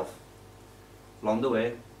for myself. Along the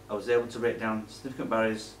way, I was able to break down significant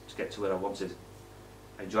barriers to get to where I wanted.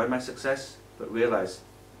 I enjoyed my success, but realised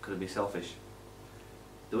I couldn't be selfish.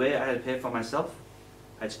 The way I had paid for myself,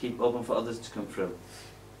 I had to keep open for others to come through.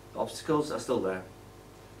 The obstacles are still there,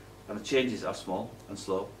 and the changes are small and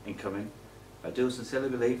slow in coming. I do sincerely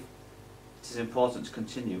believe it is important to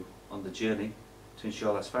continue on the journey to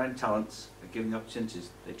ensure that aspiring talents are given the opportunities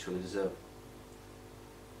they truly deserve.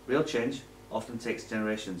 Real change often takes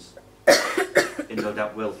generations. It no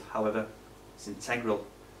doubt will. However, it's integral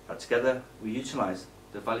that together we utilise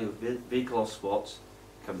the value of vehicle of sports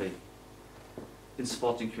can be in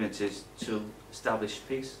supporting communities to establish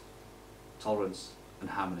peace, tolerance and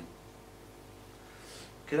harmony.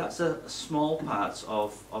 Okay, that's a small part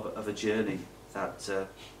of a journey that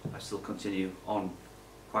I still continue on,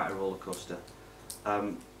 quite a roller coaster.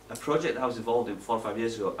 A project that I was involved in 4 or 5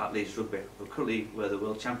 years ago at Leeds Rugby, we currently were the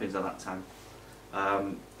world champions at that time,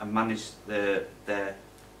 and managed the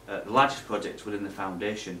largest project within the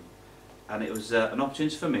foundation. And it was an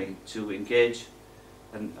opportunity for me to engage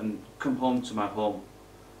and come home to my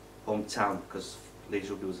hometown, because Leeds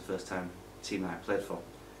Rugby was the first time team that I played for.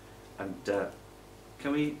 And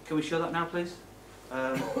can we show that now, please?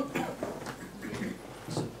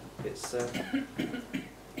 It's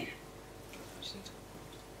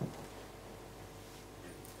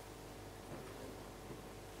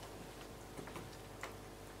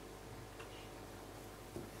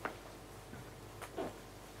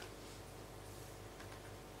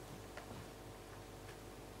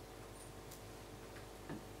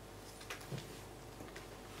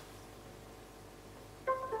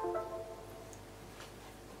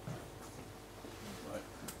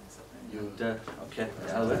okay,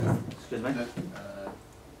 excuse me.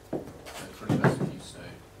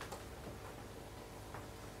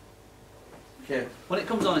 Okay, when it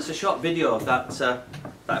comes on, it's a short video that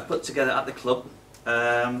I put together at the club.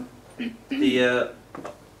 The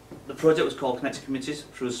project was called Connected Communities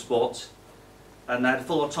Through Sport, and I had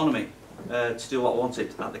full autonomy to do what I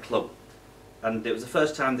wanted at the club. And it was the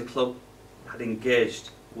first time the club had engaged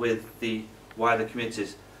with the wider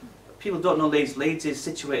communities. People don't know Leeds. Leeds is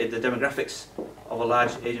situated, the demographics of a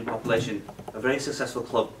large Asian population, a very successful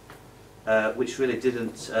club, which really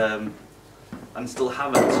didn't, and still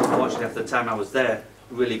haven't, unfortunately after the time I was there,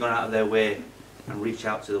 really gone out of their way and reach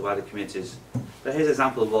out to the wider communities. But here's an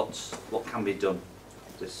example of what can be done.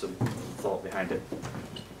 There's some thought behind it.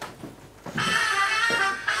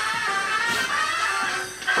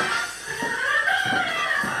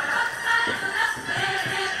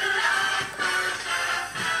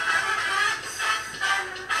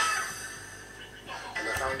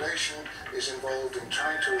 is involved in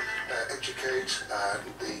trying to educate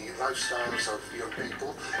the lifestyles of young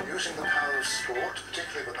people using the power of sport,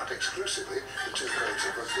 particularly but not exclusively, the two codes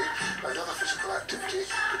of rugby, and other physical activity,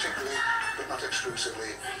 particularly but not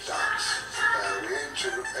exclusively dance. We aim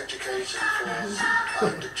to educate, inform,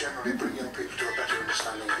 and generally bring young people to a better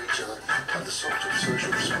understanding of each other and the sort of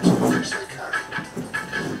social responsibilities they carry.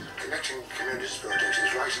 Connecting Communities project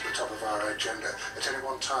is right at the top of our agenda. At any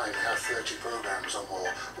one time we have 30 programmes or more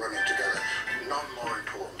running together, none more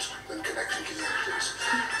important than connecting communities.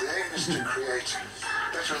 The aim is to create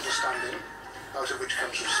better understanding, out of which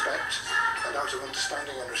comes respect, and out of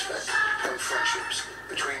understanding and respect come friendships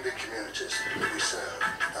between the communities that we serve.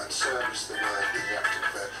 And serve is the word, the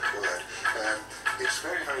active word. It's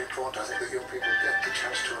very, very important, I think, that young people get the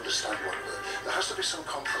chance to understand one another. There has to be some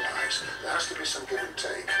compromise, there has to be some give and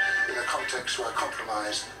take in a context where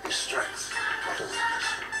compromise is strength, not a weakness.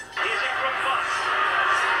 He's in front pass.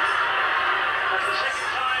 That's the second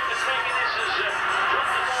time the Spaginess has dropped the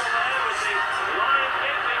ball there with the line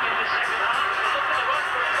gaping in the second half. Look at the run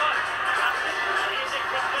for a goal. He's in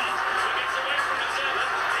front pass. He gets away from the server.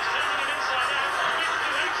 He's turning him inside out.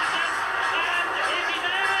 Gets to Hutchinson. And is he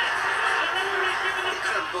there? The referee's given the...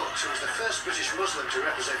 Graham Books, who was the first British Muslim to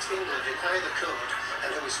represent England in either code, and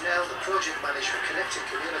who is now the project manager for Connecting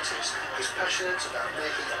Communities, is passionate about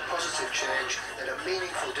making a positive change and a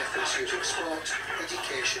meaningful difference using sport,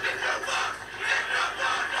 education and health.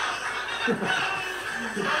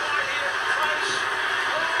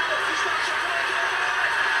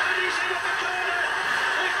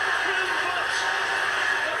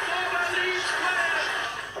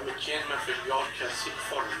 I'm a chairman for Yorkshire Sikh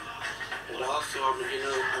Forum, and also I'm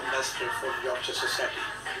ambassador for Yorkshire Society.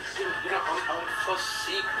 I'm first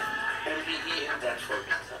Sikh MBE in Bradford.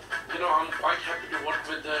 I'm quite happy to work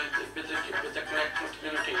with the Connecting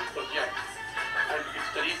Community project, and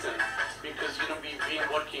it's the reason because we've been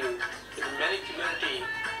working with many community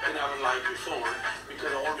in our life before. We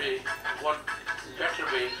could always work better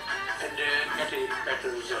way and get a better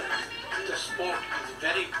result. The sport is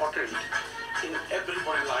very important in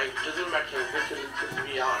everybody's life. Doesn't matter which religion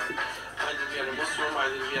we are. Either we are a Muslim,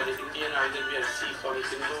 either we are an Indian, either we are a Sikh or a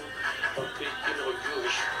Hindu or Christian or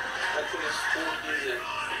Jewish. I think the sport is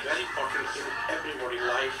very important in everybody's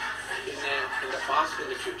life, in the past and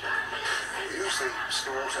the future. We use the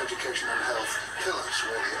sport, education and health pillars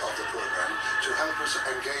really of the programme to help us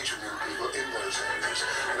engage with young people in those areas.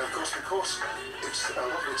 And of course, because it's a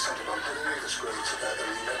lovely incentive on any of this great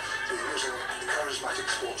arena, we're using charismatic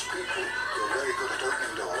sports people who are very good at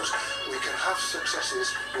opening doors. We can have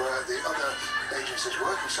successes where the other agencies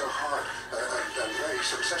working so hard and very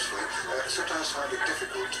successfully sometimes find it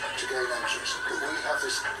difficult to gain entrance. But we have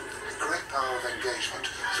this great power of engagement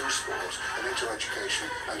through sport and into education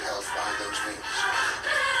and health by those means.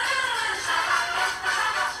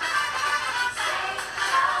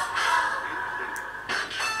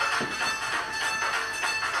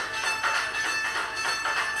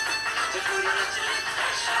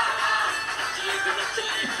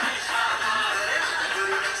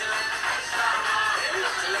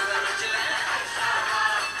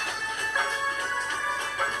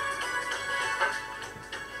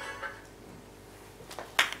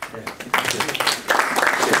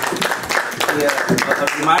 A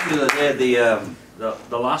reminder that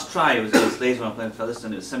the last try was against Leeds when I played for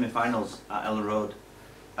Featherstone. It was semi-finals at Ellen Road,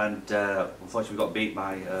 and unfortunately we got beat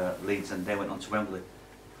by Leeds, and they went on to Wembley.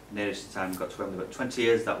 Nearest time we got to Wembley, but 20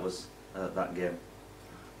 years that was that game.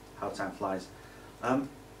 How time flies. That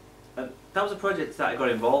was a project that I got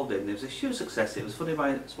involved in. It was a huge success. It was funded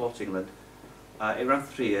by Sport England. It ran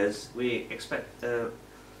for 3 years. We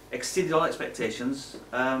exceeded all expectations,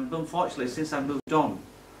 but unfortunately since I moved on,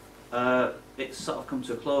 it's sort of come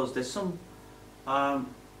to a close. There's some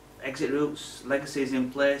exit routes, legacies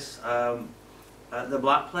in place. The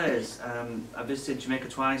black players, I visited Jamaica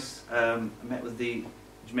twice, I met with the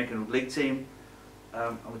Jamaican League team,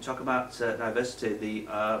 and we talk about diversity.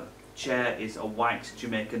 The chair is a white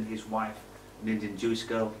Jamaican, his wife an Indian Jewish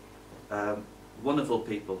girl, wonderful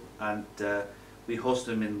people, and we hosted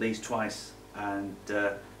them in Leeds twice, and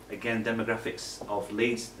again demographics of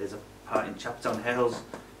Leeds. There's a part in Chapeltown Hills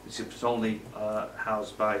which is only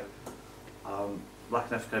housed by Black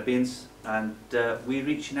and Afro-Caribbeans, and we're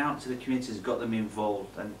reaching out to the communities, got them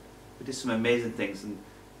involved, and we did some amazing things. And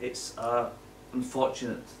it's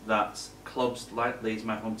unfortunate that clubs like Leeds,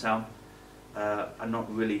 my hometown, are not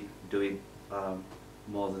really doing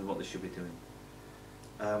more than what they should be doing.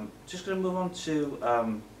 Just going to move on to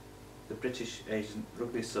the British Asian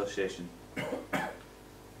Rugby Association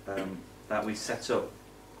that we set up,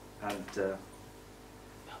 and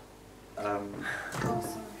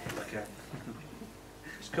Okay.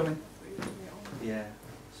 It's coming. Yeah,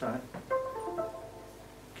 sorry.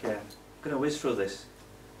 Okay, I'm going to whiz through this.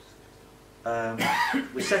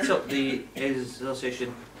 We set up the AIDS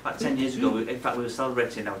Association about 10 years ago. In fact, we were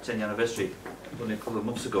celebrating our 10th anniversary only a couple of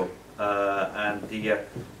months ago. And the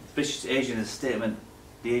British Asian statement,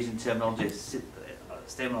 the Asian terminology,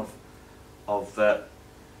 statement of the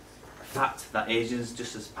fact that Asians are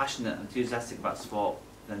just as passionate and enthusiastic about sport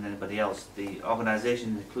than anybody else. The organisation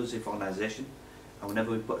is an inclusive organisation, and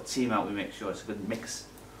whenever we put a team out, we make sure it's a good mix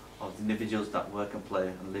of the individuals that work and play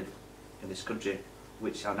and live in this country,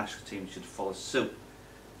 which our national team should follow suit.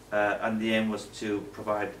 And the aim was to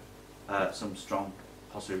provide some strong,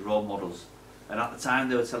 positive role models. And at the time,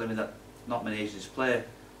 they were telling me that not many Asians play.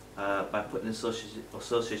 By putting the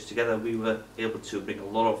association together, we were able to bring a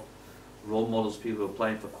lot of role models, people who were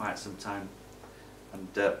playing for quite some time. And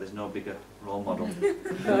there's no bigger role model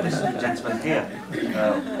than this gentleman here.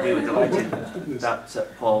 We were delighted that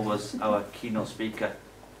Paul was our keynote speaker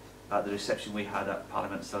at the reception we had at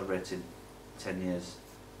Parliament celebrating 10 years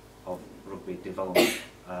of rugby development.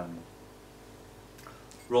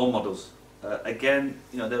 Role models. Again,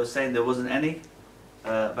 you know, they were saying there wasn't any.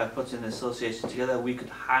 By putting the association together, we could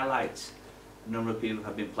highlight a number of people who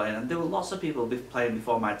have been playing, and there were lots of people playing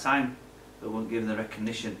before my time who weren't given the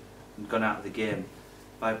recognition and gone out of the game.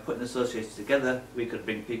 By putting the association together, we could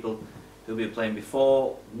bring people who've been playing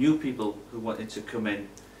before, new people who wanted to come in,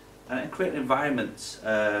 and create an environment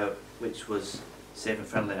which was safe and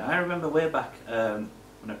friendly. I remember way back when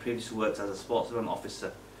I previously worked as a sports development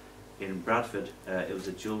officer in Bradford. It was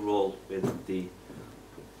a dual role with the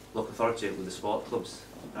local authority with the sport clubs,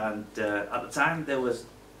 and at the time there was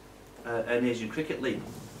an Asian Cricket League,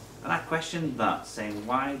 and I questioned that, saying,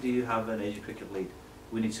 why do you have an Asian Cricket League?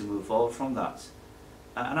 We need to move forward from that.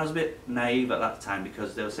 And I was a bit naive at that time,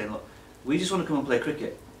 because they were saying, look, we just want to come and play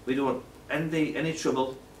cricket. We don't want any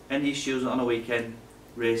trouble, any issues on a weekend,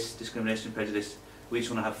 race, discrimination, prejudice. We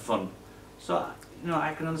just want to have fun. So, you know,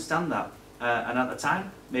 I can understand that. And at the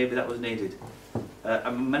time, maybe that was needed.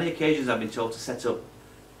 On many occasions I've been told to set up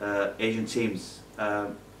Asian teams,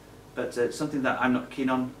 but it's something that I'm not keen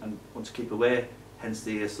on and want to keep away, hence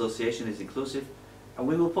the association is inclusive, and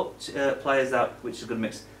we will put players out which is a good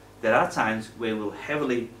mix. There are times where we'll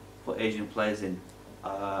heavily put Asian players in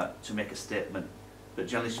to make a statement, but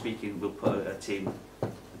generally speaking we'll put a team, a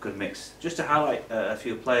good mix. Just to highlight a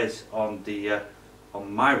few players on the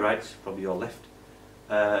on my right, probably your left,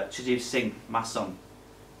 Chajeev Singh Mason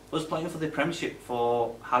was playing for the Premiership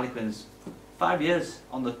for Harlequins 5 years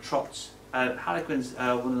on the trot. Harlequins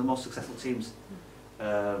are one of the most successful teams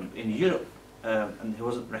in Europe, and he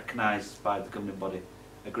wasn't recognised by the governing body.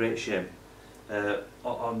 A great shame.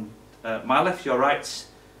 On my left, your right,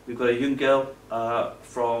 we've got a young girl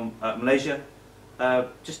from Malaysia.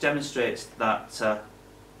 Just demonstrates that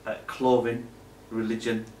clothing,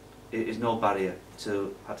 religion is no barrier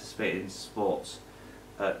to participating in sports.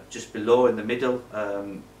 Just below in the middle,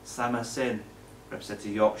 Sama Sen,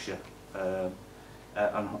 representing Yorkshire. On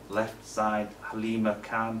the left side, Halima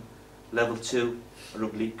Khan, level 2, a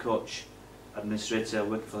rugby league coach, administrator,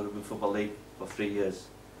 working for the Rugby Football League for 3 years.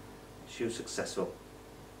 She was successful.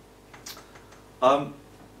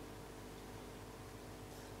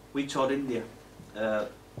 We toured India.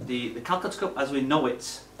 The Calcutta Cup, as we know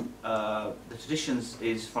it, the traditions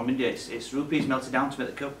is from India. It's rupees melted down to make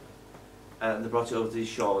the cup, and they brought it over to these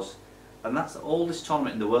shores. And that's the oldest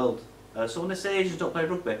tournament in the world. So when they say Asians don't play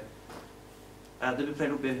rugby, they've been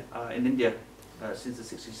playing rugby in India since the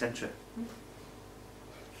 16th century.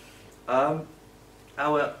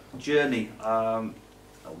 Our journey,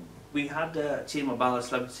 we had a team of Bala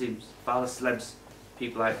celebs,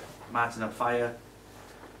 people like Martin on Fire,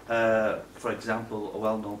 for example, a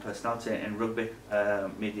well-known personality in rugby,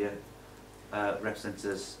 media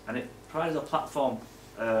representatives, and it provided a platform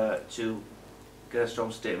to get a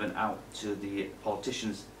strong statement out to the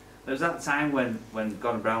politicians. There was that time when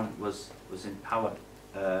Gordon Brown was in power,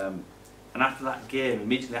 and after that game,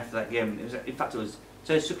 immediately after that game, it was, in fact it was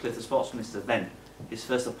Terry Sutcliffe, the sports minister then, his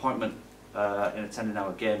first appointment in attending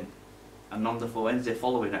our game, and on the Wednesday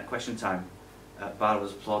following at question time, Bar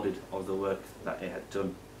was applauded of the work that he had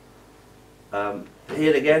done.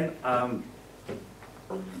 Here again,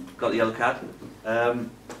 got the yellow card. One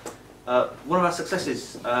of our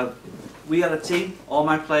successes, we had a team, all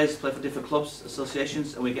my players play for different clubs,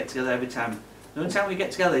 associations, and we get together every time. The only time we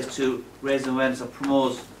get together is to raise awareness and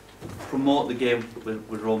promote the game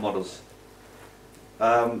with role models.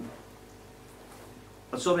 On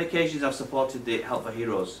so many occasions I've supported the Help for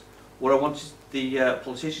Heroes. What I wanted the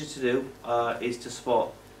politicians to do is to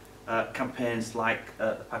support campaigns like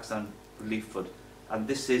the Pakistan Relief Fund, and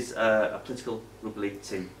this is a political rugby league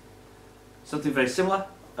team. Something very similar,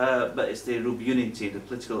 but it's the rugby union team, the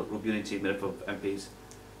political rugby union team made up of MPs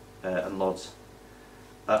and Lords.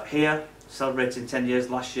 Here, celebrating 10 years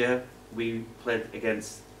last year, we played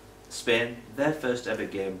against Spain, their first ever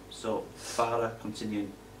game, so FARA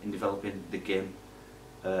continuing in developing the game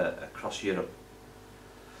across Europe.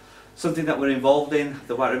 Something that we're involved in,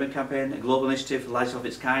 the White Ribbon Campaign, a global initiative, the largest of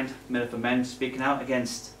its kind, made up of men speaking out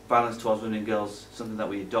against violence towards women and girls, something that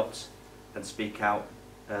we adopt and speak out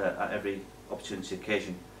at every opportunity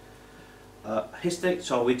occasion. History,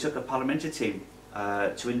 so we took a parliamentary team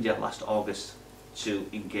to India last August to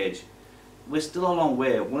engage. We're still a long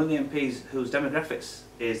way. One of the MPs whose demographics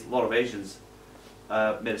is a lot of Asians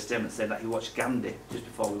made a statement saying that he watched Gandhi just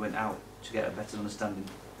before we went out to get a better understanding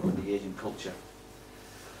of the Asian culture.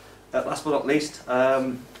 Last but not least,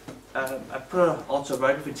 I put an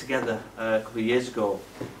autobiography together a couple of years ago.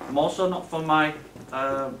 More so not for my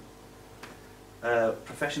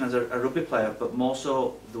profession as a rugby player, but more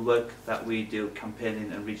so the work that we do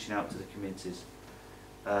campaigning and reaching out to the communities.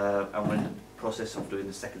 And we're in the process of doing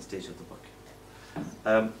the second stage of the book.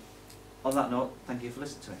 On that note, thank you for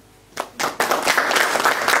listening to me.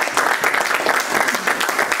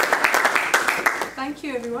 Thank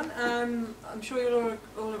you, everyone. I'm sure you'll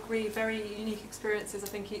all agree, very unique experiences I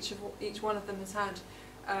think each one of them has had,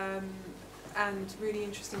 and really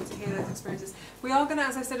interesting to hear those experiences. We are going to,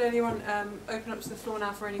 as I said earlier on, open up to the floor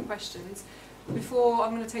now for any questions. Before,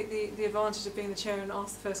 I'm going to take the advantage of being the chair and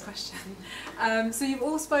ask the first question. So you've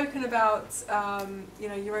all spoken about you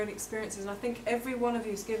know, your own experiences, and I think every one of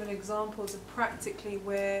you has given examples of practically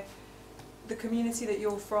where the community that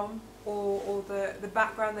you're from, or the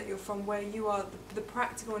background that you're from, where you are, the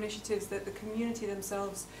practical initiatives that the community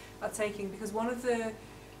themselves are taking. Because one of the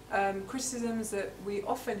criticisms that we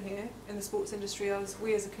often hear in the sports industry is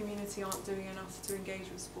we as a community aren't doing enough to engage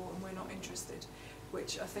with sport and we're not interested,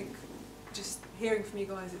 which I think, just hearing from you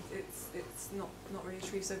guys, it's not really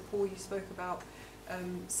true. So Paul, you spoke about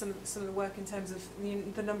some of the work in terms of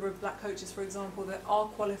the number of black coaches, for example, that are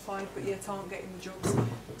qualified but yet aren't getting the jobs.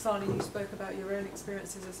 Roxana, you spoke about your own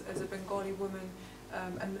experiences as a Bengali woman,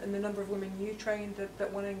 and the number of women you trained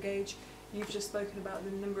that want to engage. You've just spoken about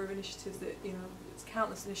the number of initiatives that, you know, it's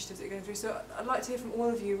countless initiatives that are going through. So I'd like to hear from all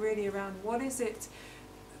of you really around what is it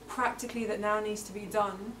practically that now needs to be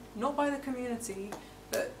done, not by the community,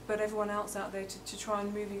 but everyone else out there to try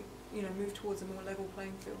and move towards a more level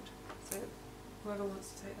playing field. So whoever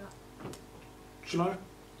wants to take that. Shall I?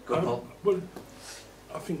 Go on, Paul. Well,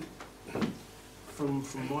 I think from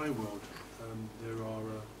my world,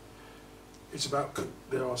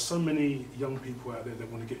 there are so many young people out there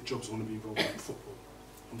that want to get jobs, want to be involved in football.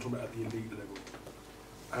 I'm talking about at the elite level.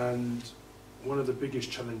 And one of the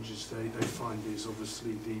biggest challenges they find is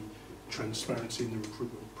obviously the transparency in the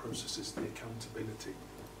recruitment processes, the accountability.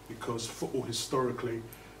 Because football historically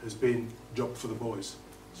has been a job for the boys.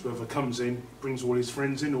 So whoever comes in, brings all his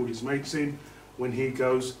friends in, all his mates in, when he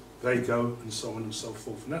goes, they go, and so on and so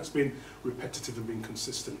forth. And that's been repetitive and been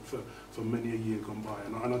consistent for many a year gone by.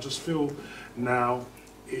 And I just feel now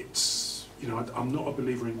it's, you know, I'm not a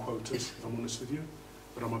believer in quotas, if I'm honest with you,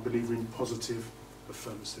 but I'm a believer in positive,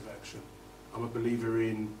 affirmative action. I'm a believer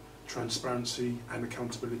in transparency and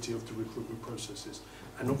accountability of the recruitment processes,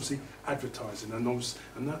 and obviously advertising,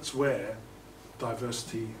 and that's where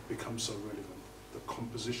diversity becomes so relevant. The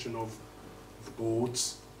composition of the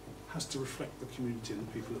boards has to reflect the community and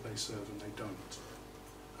the people that they serve, and they don't.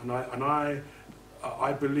 And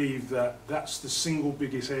I believe that that's the single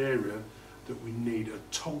biggest area that we need, a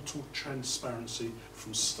total transparency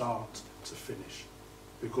from start to finish.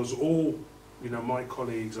 Because all, you know, my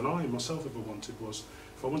colleagues and I myself ever wanted was,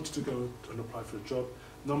 if I wanted to go and apply for a job,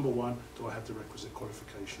 number one, do I have the requisite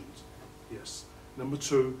qualifications? Yes. Number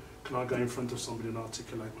two, can I go in front of somebody and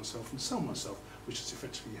articulate myself and sell myself, which is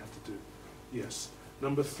effectively you have to do? Yes.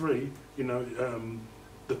 Number three, you know,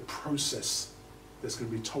 the process. There's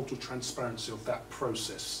going to be total transparency of that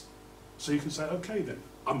process. So you can say, okay then,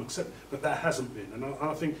 I'm accepting, but that hasn't been. And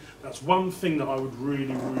I think that's one thing that I would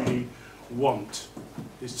really, really want,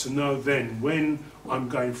 is to know then, when I'm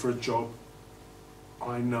going for a job,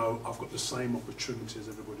 I know I've got the same opportunity as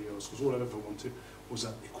everybody else, because all I've ever wanted was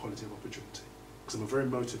that equality of opportunity. Because I'm a very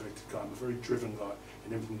motivated guy, I'm a very driven guy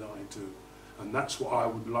in everything that I do. And that's what I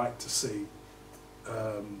would like to see.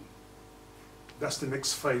 That's the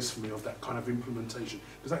next phase for me of that kind of implementation,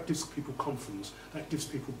 because that gives people confidence, that gives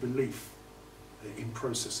people belief in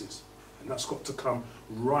processes. And that's got to come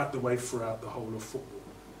right the way throughout the whole of football.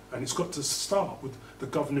 And it's got to start with the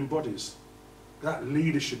governing bodies. That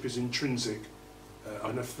leadership is intrinsic.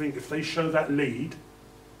 And I think if they show that lead,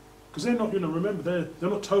 Because they're not, you know, remember, they're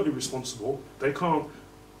not totally responsible. They can't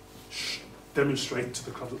demonstrate to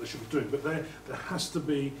the club that they should be doing. But there has to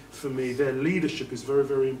be, for me, their leadership is very,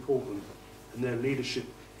 very important, and their leadership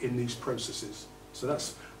in these processes. So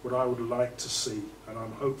that's what I would like to see, and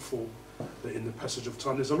I'm hopeful that in the passage of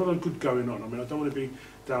time, there's a lot of good going on. I mean, I don't want to be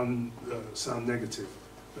sound negative,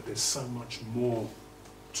 but there's so much more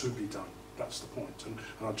to be done. That's the point. And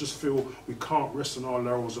I just feel we can't rest on our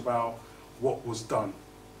laurels about what was done.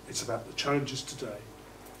 It's about the challenges today,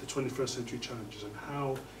 the 21st century challenges, and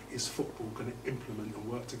how is football going to implement and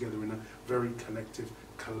work together in a very collective,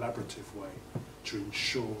 collaborative way to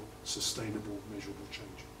ensure sustainable, measurable change.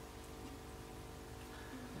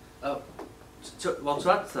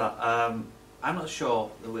 To add to that, I'm not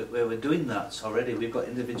sure that we're doing that already. We've got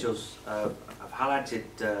individuals, I've highlighted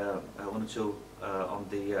one or two on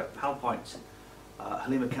the PowerPoint.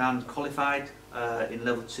 Halima Khan qualified in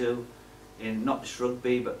level 2 in not just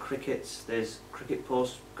rugby but cricket. There's cricket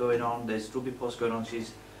posts going on, there's rugby posts going on.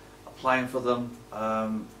 She's applying for them,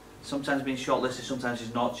 sometimes being shortlisted, sometimes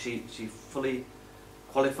she's not. She fully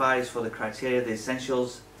qualifies for the criteria, the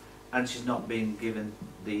essentials, and she's not being given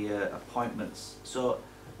the appointments. So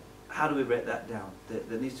how do we break that down?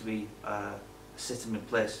 There needs to be a system in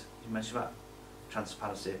place. You mentioned about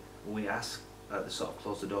transparency. When we ask, they sort of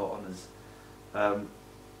close the door on us.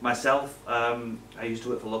 Myself, I used to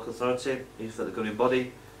work for local authority, I used to work for the governing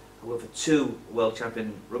body. I worked for 2 world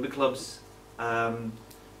champion rugby clubs, and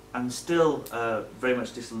still very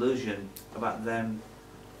much disillusioned about them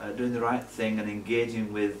doing the right thing and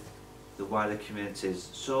engaging with the wider communities.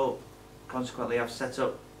 So consequently I've set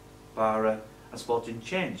up BARA and Sporting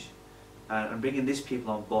Change, and bringing these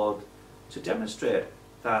people on board to demonstrate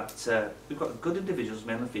that we've got good individuals,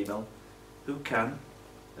 male and female, who can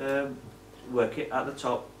work it at the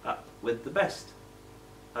top with the best.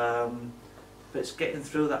 But it's getting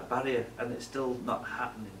through that barrier, and it's still not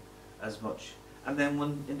happening as much. And then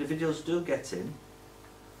when individuals do get in,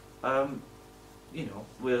 you know,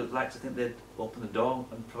 we like to think they'd open the door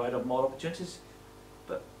and provide more opportunities.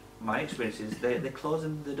 But my experience is they're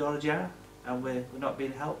closing the door ajar, and we're not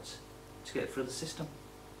being helped to get through the system.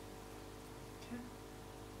 Okay.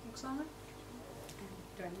 Oksana?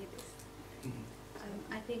 Do I need this?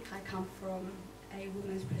 I think I come from a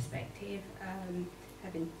woman's perspective,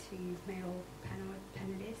 having 2 male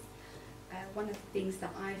panelists. One of the things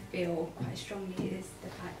that I feel quite strongly is the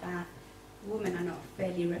fact that women are not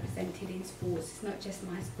fairly represented in sports. It's not just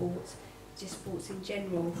my sports, just sports in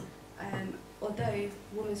general. Although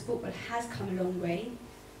women's football has come a long way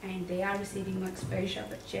and they are receiving more exposure,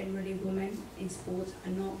 but generally women in sports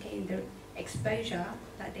are not getting the exposure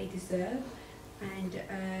that they deserve, and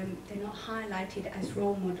they're not highlighted as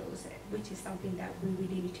role models, which is something that we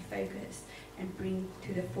really need to focus and bring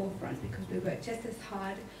to the forefront, because we work just as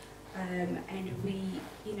hard, and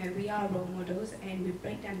we are role models, and we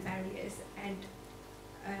break down barriers and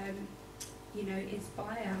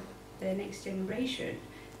inspire the next generation.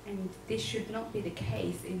 And this should not be the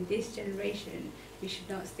case in this generation. We should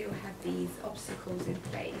not still have these obstacles in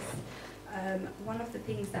place. One of the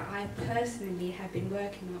things that I personally have been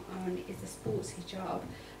working on is the sports hijab,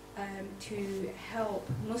 to help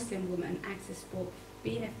Muslim women access sport.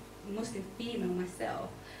 Being a Muslim female myself,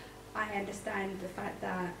 I understand the fact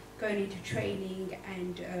that going into training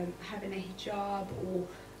and having a hijab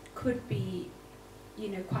could be,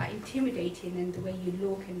 quite intimidating, and the way you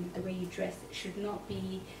look and the way you dress should not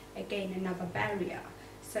be, again, another barrier.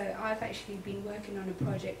 So I've actually been working on a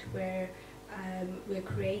project where we're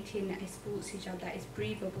creating a sports hijab that is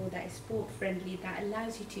breathable, that is sport friendly, that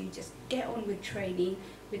allows you to just get on with training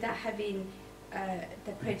without having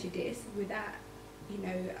the prejudice, without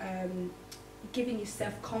giving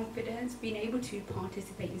yourself confidence, being able to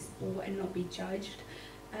participate in sport and not be judged.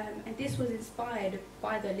 And this was inspired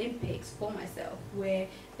by the Olympics for myself, where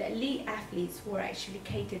the elite athletes were actually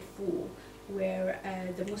catered for, where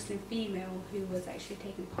the Muslim female who was actually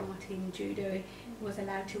taking part in judo was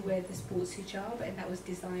allowed to wear the sports hijab, and that was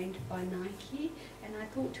designed by Nike. And I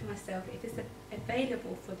thought to myself, if it's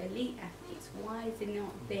available for the elite athletes, why is it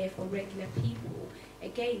not there for regular people?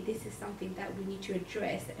 Again, this is something that we need to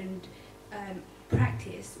address and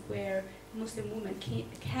practice, where Muslim women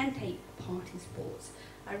can take part in sports.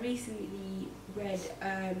 I recently read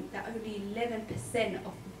that only 11%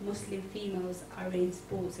 of Muslim females are in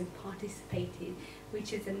sports and participating,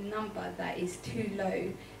 which is a number that is too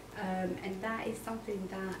low. And that is something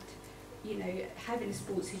that, having a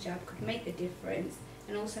sports hijab could make the difference,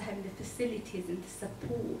 and also having the facilities and the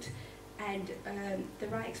support and the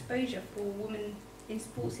right exposure for women in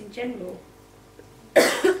sports in general.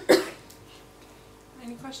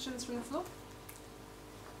 Any questions from the floor?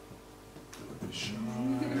 Shy.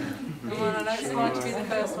 Come on, I know it's hard to be the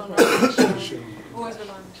first one. Right? Always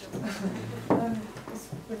rely on Michelle. It's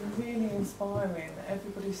been really inspiring.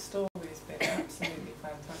 Everybody's story has been absolutely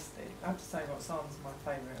fantastic. I have to say Roxanne's my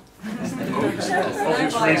favourite.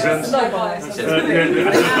 Obvious reasons. No bias. Put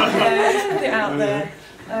it out there.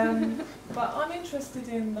 But I'm interested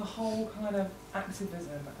in the whole kind of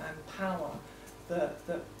activism and power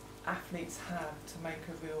that athletes have to make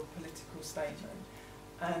a real political statement.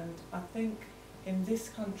 And I think in this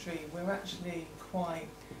country we're actually quite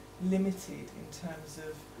limited in terms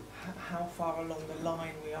of how far along the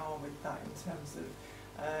line we are with that, in terms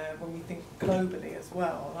of when we think globally as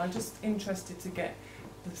well. And I'm just interested to get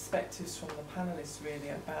perspectives from the panellists really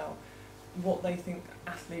about what they think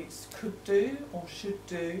athletes could do or should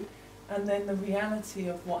do, and then the reality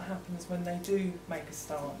of what happens when they do make a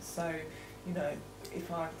stance. So, you know,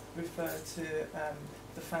 if I refer to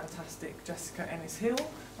the fantastic Jessica Ennis-Hill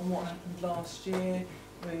and what happened last year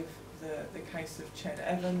with the case of Ched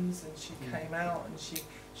Evans, and she came out and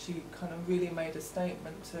she kind of really made a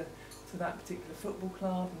statement to that particular football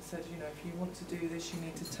club and said, you know, if you want to do this, you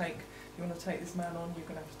want to take this man on, you're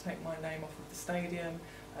going to have to take my name off of the stadium.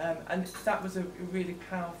 And that was a really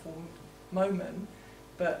powerful moment,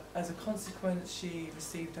 but as a consequence she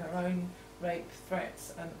received her own rape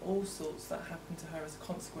threats and all sorts that happened to her as a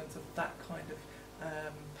consequence of that kind of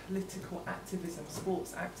political activism,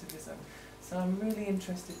 sports activism. So I'm really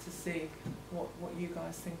interested to see what you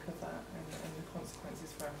guys think of that and the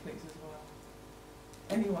consequences for athletes as well.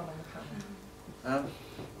 Anyone on the panel?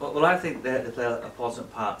 Well, I think they play an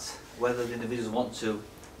important part. Whether the individuals want to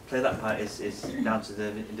play that part is down to the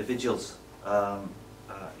individuals.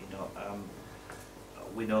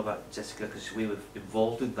 We know about Jessica because we were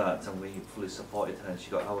involved with that and we fully supported her and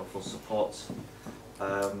she got our full support.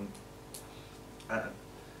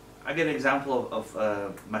 I give an example of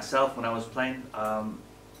myself when I was playing.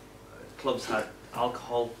 Clubs had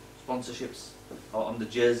alcohol sponsorships on the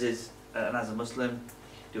jerseys, and as a Muslim,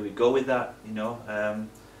 do we go with that? You know,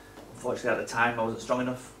 unfortunately at the time I wasn't strong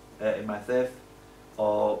enough in my faith,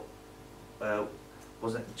 or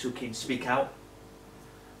wasn't too keen to speak out.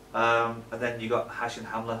 And then you got Hashim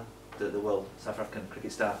Hamla, the world South African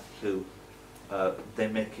cricket star, who they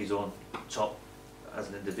make his own top as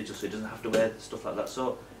an individual, so he doesn't have to wear stuff like that.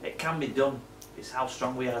 So it can be done. It's how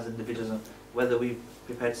strong we are as individuals and whether we're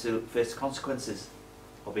prepared to face the consequences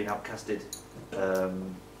of being outcasted.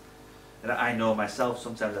 And I know myself,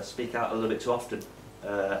 sometimes I speak out a little bit too often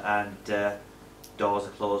and doors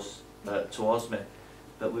are closed towards me.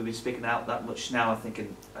 But we've been speaking out that much now, I'm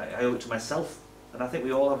thinking I owe it to myself. And I think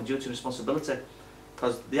we all have a duty and responsibility,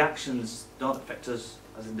 because the actions don't affect us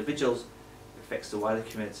as individuals, it affects the wider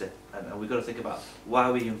community. And we've got to think about why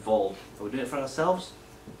we're involved. Are we doing it for ourselves,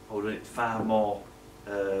 or are we doing it far more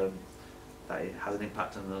that it has an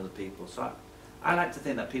impact on other people? So I like to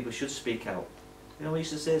think that people should speak out. You know, we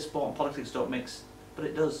used to say sport and politics don't mix, but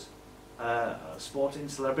it does. Sporting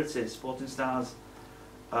celebrities, sporting stars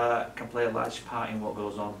can play a large part in what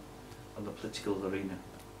goes on the political arena.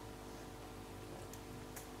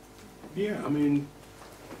 Yeah, I mean,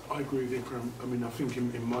 I agree with Ikram. I mean, I think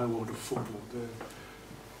in my world of football,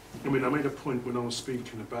 I mean, I made a point when I was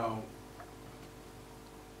speaking about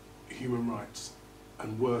human rights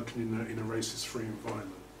and working in a racist-free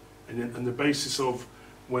environment. And the basis of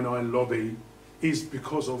when I lobby is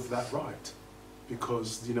because of that right.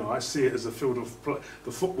 Because, you know, I see it as a field of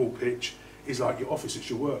the football pitch is like your office, it's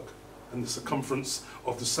your work. And the circumference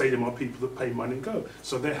of the stadium are people that pay money and go.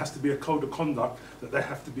 So there has to be a code of conduct that they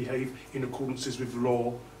have to behave in accordances with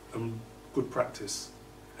law and good practice.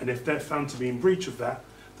 And if they're found to be in breach of that,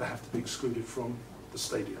 they have to be excluded from the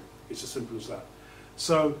stadium. It's as simple as that.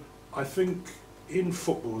 So I think in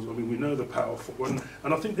football, I mean, we know the power of football,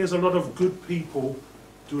 and I think there's a lot of good people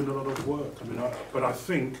doing a lot of work. I mean, but I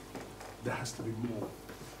think there has to be more,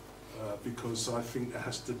 because I think there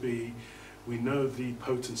has to be. We know the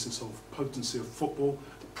potency of football,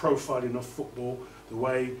 the profiling of football, the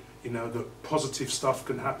way, you know, the positive stuff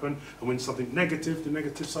can happen, and when something negative, the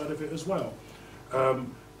negative side of it as well.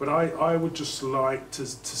 But I would just like to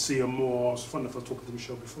see a more, it's funny if I was talking to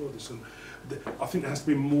Michelle before this, and I think there has to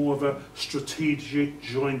be more of a strategic,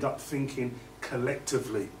 joined up thinking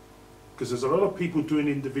collectively. Because there's a lot of people doing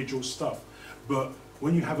individual stuff, but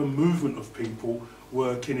when you have a movement of people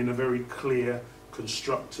working in a very clear,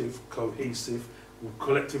 constructive, cohesive,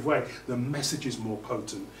 collective way, the message is more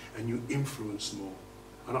potent and you influence more.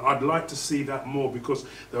 And I'd like to see that more, because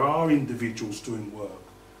there are individuals doing work,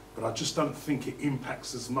 but I just don't think it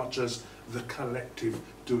impacts as much as the collective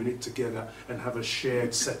doing it together and have a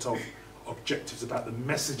shared set of objectives about the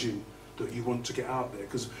messaging that you want to get out there.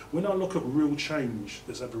 Because when I look at real change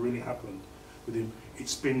that's ever really happened with him,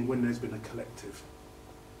 it's been when there's been a collective.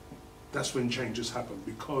 That's when change has happened.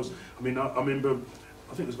 Because, I mean, I remember,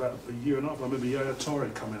 I think it was about a year and a half, I remember Yaya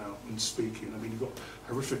Toure coming out and speaking. I mean, he got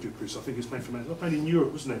horrific abuse. I think he's playing for Man City. Playing in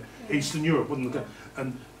Europe, wasn't it? Yeah. Eastern Europe, wasn't it?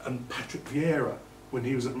 And Patrick Vieira, when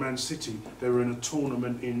he was at Man City, they were in a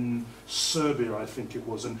tournament in Serbia, I think it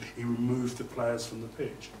was, and he removed the players from the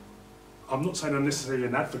pitch. I'm not saying I'm necessarily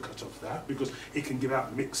an advocate of that, because it can give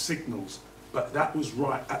out mixed signals, but that was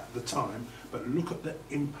right at the time. But look at the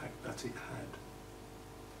impact that it had.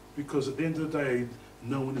 Because at the end of the day,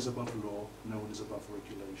 no one is above law, no one is above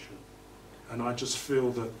regulation. And I just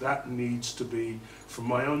feel that that needs to be, from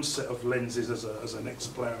my own set of lenses as an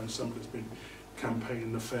ex-player and somebody that's been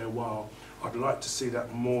campaigning a fair while, I'd like to see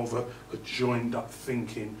that more of a joined up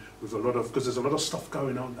thinking with a lot of, because there's a lot of stuff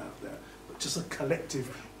going on out there, but just a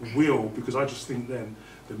collective will, because I just think then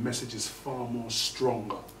the message is far more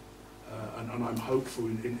stronger. And I'm hopeful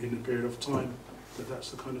in a period of time that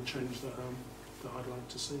that's the kind of change that, that I'd like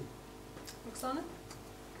to see. Roxana?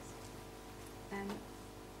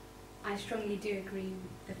 I strongly do agree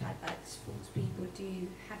with the fact that sports people do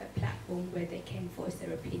have a platform where they can voice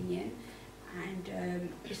their opinion. And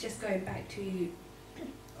it's just going back to,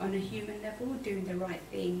 on a human level, doing the right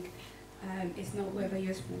thing. It's not whether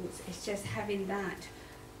you're sports, it's just having that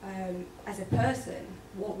as a person,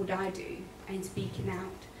 what would I do, and speaking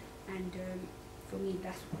out. And for me,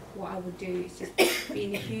 that's what I would do. It's just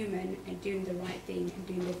being a human and doing the right thing and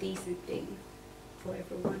doing the decent thing for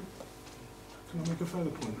everyone. Can I make a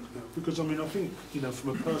further point? Because I mean, I think, you know,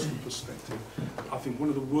 from a personal perspective, I think one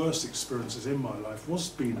of the worst experiences in my life was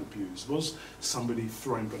being abused, was somebody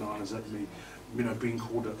throwing bananas at me, you know, being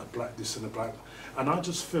called a black this and a black. And I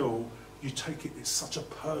just feel you take it, it's such a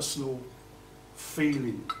personal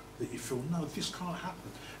feeling that you feel, no, this can't happen.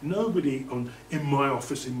 Nobody in my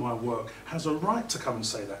office, in my work, has a right to come and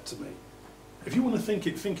say that to me. If you want to think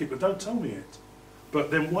it, but don't tell me it. But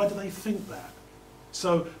then why do they think that?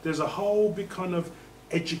 So there's a whole big kind of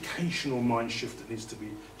educational mind shift that needs to be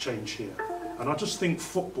changed here. And I just think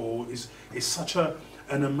football is such an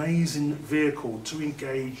amazing vehicle to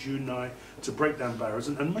engage, unite, to break down barriers,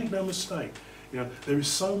 and make no mistake. You know, there is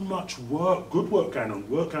so much work, good work going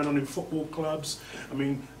on in football clubs. I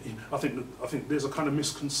mean, I think there's a kind of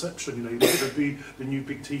misconception. You know, there'd be the new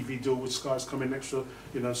big TV deal with Sky's coming extra,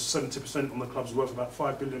 you know, 70% on the club's worth about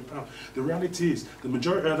 £5 billion. The reality is, the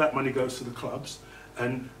majority of that money goes to the clubs,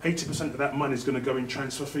 and 80% of that money is going to go in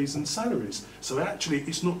transfer fees and salaries. So actually,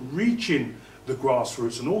 it's not reaching the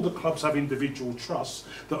grassroots, and all the clubs have individual trusts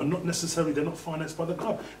that are not necessarily, they're not financed by the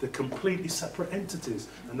club. They're completely separate entities,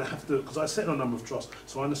 and they have to, because I sit on a number of trusts,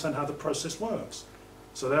 so I understand how the process works.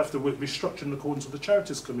 So they have to be structured in accordance with the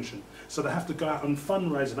Charities Commission. So they have to go out and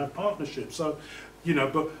fundraise and have partnerships. So, you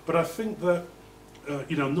know, but I think that,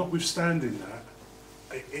 you know, notwithstanding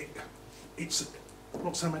that, it's,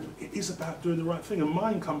 Roxanne, it is about doing the right thing. And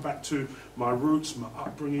mine come back to my roots, my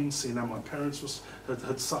upbringing, seeing how my parents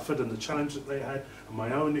had suffered and the challenge that they had, and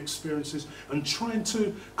my own experiences, and trying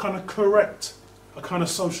to kind of correct a kind of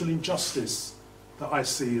social injustice that I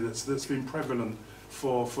see that's been prevalent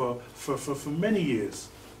for many years.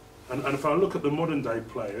 And if I look at the modern day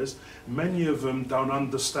players, many of them don't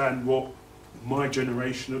understand what my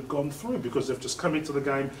generation had gone through, because they've just come into the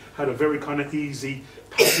game, had a very kind of easy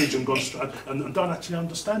passage and gone straight, and don't actually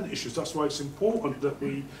understand the issues. That's why it's important that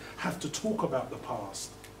we have to talk about the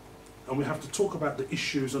past, and we have to talk about the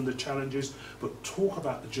issues and the challenges, but talk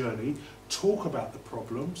about the journey, talk about the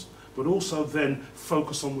problems, but also then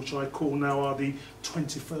focus on which I call now are the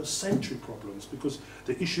 21st century problems, because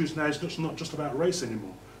the issues now is not just about race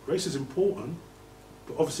anymore. Race is important,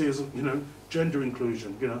 but obviously, as you know, gender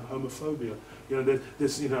inclusion, you know, homophobia, you know,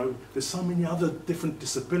 there's so many other different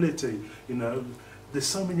disability, you know, there's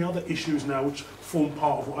so many other issues now which form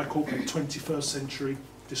part of what I call 21st century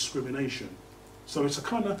discrimination. So it's a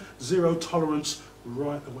kind of zero tolerance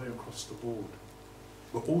right the way across the board.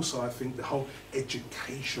 But also I think the whole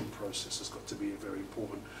education process has got to be very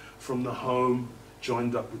important, from the home,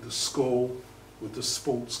 joined up with the school, with the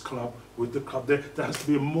sports club, with the club. There has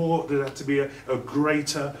to be a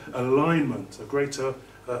greater alignment, a greater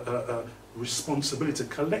responsibility,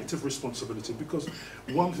 collective responsibility. Because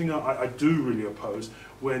one thing I do really oppose,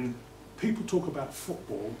 when people talk about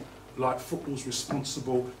football, like football's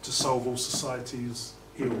responsible to solve all society's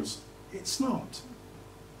ills. It's not.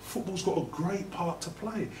 Football's got a great part to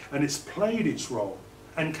play, and it's played its role,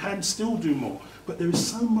 and can still do more. But there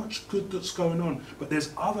is so much good that's going on. But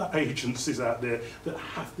there's other agencies out there that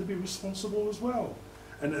have to be responsible as well.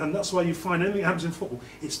 And that's why you find anything that happens in football,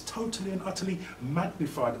 it's totally and utterly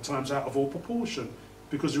magnified at times out of all proportion,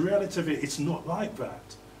 because the reality of it, it's not like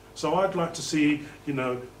that. So I'd like to see, you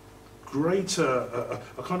know, greater,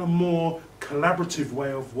 a kind of more collaborative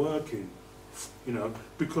way of working, you know,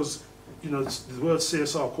 because, you know, the word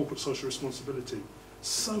CSR, corporate social responsibility,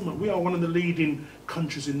 so much, we are one of the leading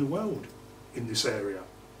countries in the world in this area,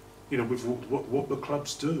 you know, with what the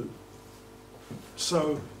clubs do.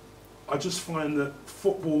 So I just find that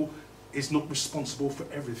football is not responsible for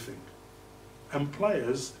everything. And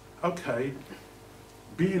players, okay,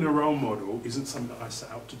 being a role model isn't something that I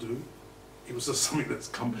set out to do. It was just something that's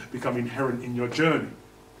become inherent in your journey,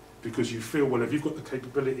 because you feel, well, if you've got the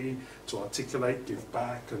capability to articulate, give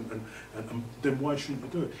back, and then why shouldn't you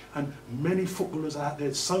do it? And many footballers out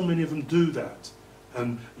there, so many of them do that.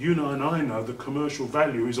 And you know and I know the commercial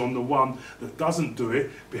value is on the one that doesn't do it,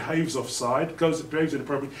 behaves offside, behaves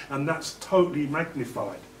inappropriately, and that's totally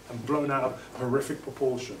magnified and blown out of horrific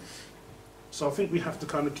proportion. So I think we have to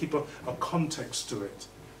kind of keep a context to it.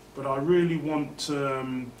 But I really want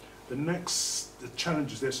the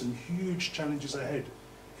challenges, there's some huge challenges ahead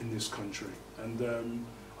in this country. And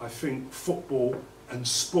I think football and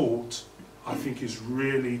sport, I think, is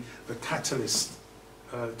really the catalyst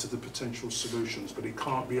to the potential solutions, but it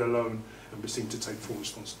can't be alone and be seen to take full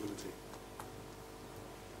responsibility.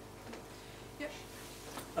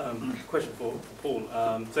 Question for Paul.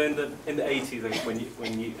 So in the 80s, like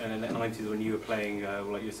when you and in the 90s when you were playing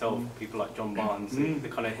like yourself, people like John Barnes, they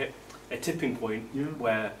kind of hit a tipping point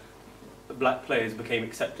where black players became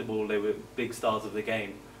acceptable. They were big stars of the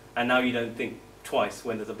game, and now you don't think twice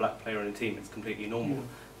when there's a black player on a team. It's completely normal.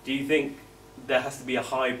 Do you think there has to be a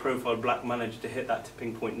high-profile black manager to hit that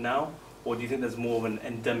tipping point now, or do you think there's more of an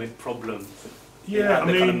endemic problem at the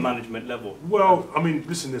kind of management level? Well, I mean,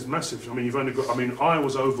 listen, there's massive. I mean, you've only got. I mean, I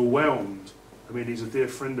was overwhelmed. I mean, he's a dear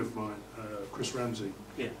friend of mine, Chris Ramsey.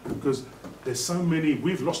 Yeah. Because there's so many.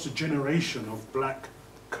 We've lost a generation of black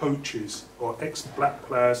coaches or ex-black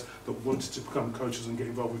players that wanted to become coaches and get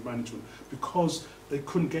involved with management because they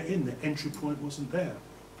couldn't get in. The entry point wasn't there,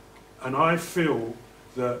 and I feel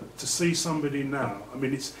that to see somebody now, I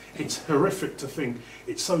mean, it's horrific to think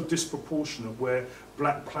it's so disproportionate where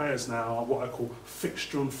black players now are what I call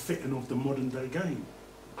fixture and fitting of the modern day game.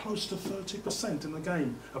 Close to 30% in the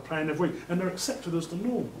game are playing every week, and they're accepted as the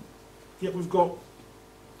norm. Yet we've got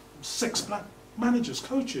 6 black managers,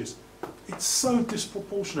 coaches. It's so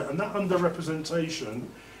disproportionate, and that underrepresentation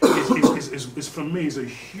is for me is a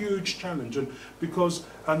huge challenge. And because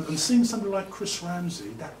and seeing somebody like Chris Ramsey,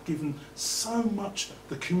 that given so much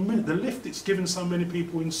the lift it's given so many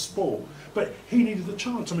people in sport, but he needed the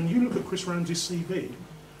chance. I mean, you look at Chris Ramsey's CV;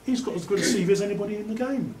 he's got as good a CV as anybody in the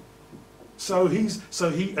game. So he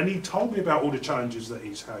told me about all the challenges that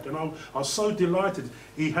he's had, and I was so delighted.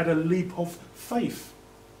 He had a leap of faith.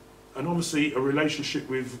 And obviously a relationship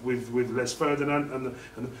with Les Ferdinand,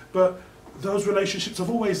 but those relationships have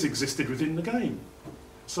always existed within the game.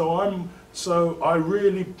 So I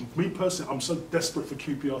really, me personally, I'm so desperate for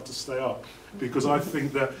QPR to stay up, because I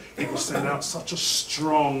think that it will send out such a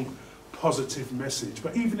strong, positive message.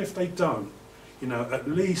 But even if they don't, you know, at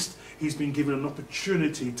least he's been given an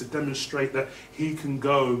opportunity to demonstrate that he can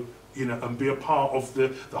go, you know, and be a part of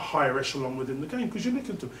the higher echelon within the game. Because you look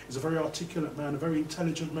at him, he's a very articulate man, a very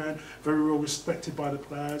intelligent man, very well respected by the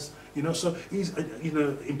players, you know, so he's, you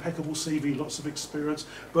know, impeccable CV, lots of experience,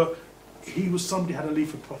 but he was somebody who had a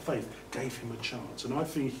leap of faith, gave him a chance. And I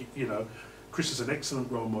think, you know, Chris is an excellent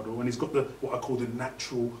role model, and he's got what I call the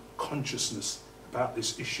natural consciousness about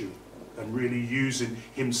this issue, and really using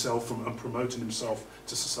himself and promoting himself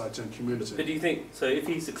to society and community. But do you think, so if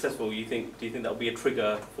he's successful, do you think that'll be a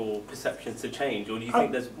trigger for perceptions to change, or do you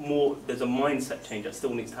think there's a mindset change that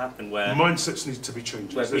still needs to happen where... Mindsets need to be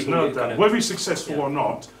changed, there's no doubt. Whether he's successful or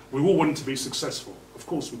not, we all want him to be successful, of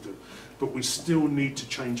course we do, but we still need to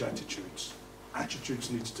change attitudes.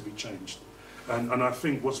 Attitudes need to be changed. And I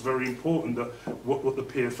think what's very important, that what the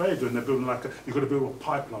PFA are doing, they're building you've got to build a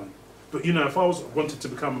pipeline. But, you know, if I wanted to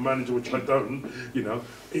become a manager, which I don't, you know,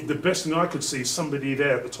 the best thing I could see is somebody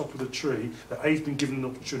there at the top of the tree that A's been given an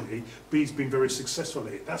opportunity, B's been very successful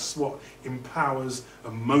at it. That's what empowers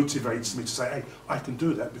and motivates me to say, hey, I can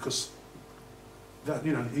do that, because that,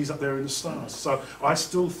 you know, he's up there in the stars. So I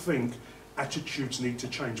still think attitudes need to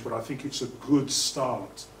change, but I think it's a good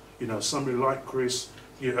start. You know, somebody like Chris,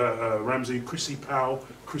 Ramsey, Chrissy Powell,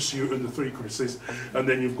 Chris Hewton, the 3 Chris's, and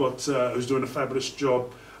then you've got who's doing a fabulous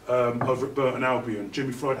job over at Burton Albion,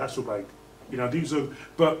 Jimmy Floyd Hasselbank. You know, these are,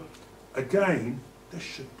 but again, there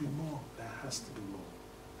should be more. There has to be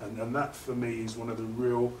more. And that for me is one of the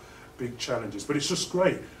real big challenges. But it's just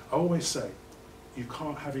great. I always say, you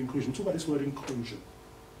can't have inclusion. Talk about this word inclusion.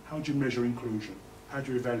 How do you measure inclusion? How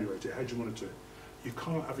do you evaluate it? How do you want to do it? You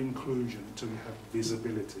can't have inclusion until you have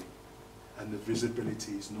visibility, and the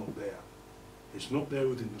visibility is not there. It's not there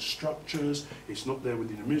within the structures, it's not there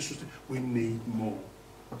within the administration. We need more.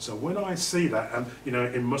 So when I see that, and you know,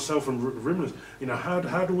 in myself and Rimla, you know,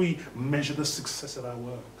 how do we measure the success of our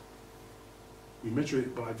work? We measure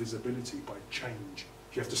it by visibility, by change.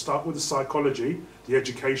 You have to start with the psychology, the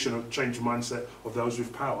education of change of mindset of those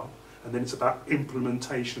with power, and then it's about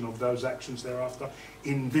implementation of those actions thereafter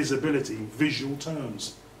in visibility, in visual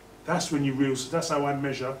terms. That's when that's how I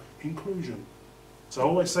measure inclusion. So I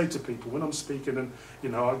always say to people when I'm speaking, and you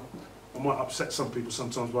know, I might upset some people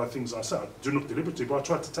sometimes by things I say. I do not deliberately, but I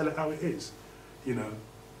try to tell it how it is. You know,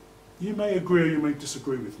 you may agree or you may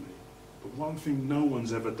disagree with me, but one thing no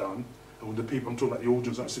one's ever done, and with the people I'm talking about, the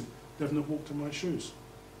audience, I said, they've not walked in my shoes.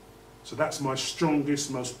 So that's my strongest,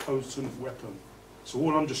 most potent weapon. So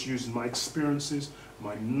all I'm just using my experiences,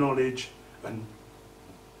 my knowledge, and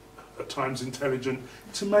at times intelligent,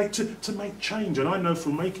 to make change. And I know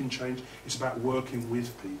from making change, it's about working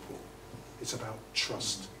with people. It's about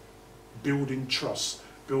trust, building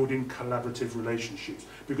collaborative relationships.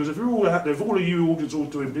 Because if you're all out there, if all of you audience all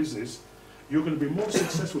doing business, you're going to be more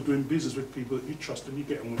successful doing business with people that you trust and you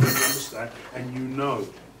get on with and you understand and you know.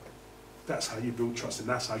 That's how you build trust and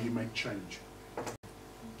that's how you make change.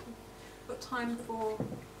 Got time for,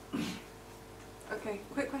 okay,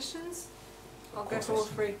 quick questions? I'll go for all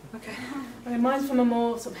three. Okay. Okay, mine's from a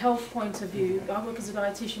more sort of health point of view. I work as a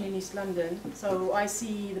dietitian in East London, so I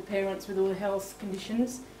see the parents with all the health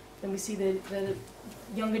conditions, then we see the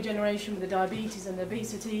younger generation with the diabetes and the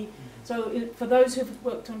obesity. So for those who've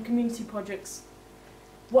worked on community projects,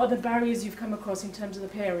 what are the barriers you've come across in terms of the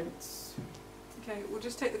parents? Okay, we'll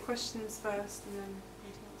just take the questions first and then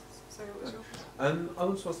anything else. So what was your question? I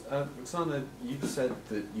want to ask, Roxana, you said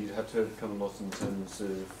that you had to overcome a lot in terms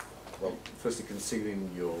of, well, firstly concealing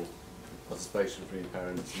your participation from your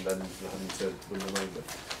parents and then having to win them over.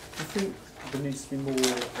 Do you think there needs to be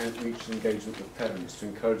more outreach and engagement with parents to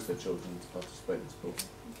encourage their children to participate in sport?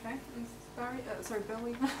 Okay, is Barry, sorry,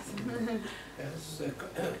 Bill. This is a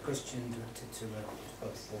question directed to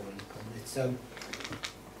both Paul and it's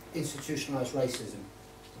institutionalised racism.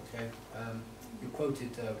 Okay, you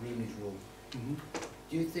quoted Rooney's rule. Mm-hmm.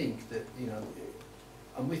 Do you think that, you know,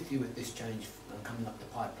 I'm with you with this change and coming up the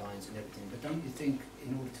pipelines and everything, but don't you think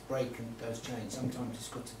in order to break those chains, sometimes it's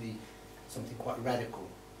got to be something quite radical,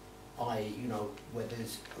 i.e., you know, where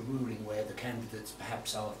there's a ruling where the candidates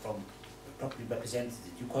perhaps are from properly represented.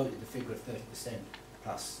 You quoted the figure of 30%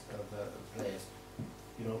 plus of players.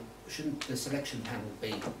 You know, shouldn't the selection panel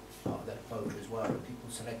be part of that voter as well, people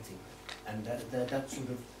selecting? And that sort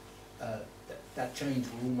of, that change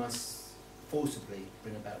will almost forcibly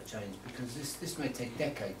bring about a change, because this may take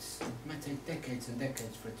decades. It may take decades and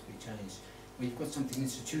decades for it to be changed. We've got something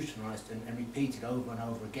institutionalised and repeated over and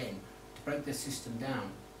over again. To break the system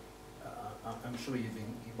down, I'm sure you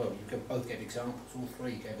both gave examples, all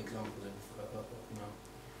three gave examples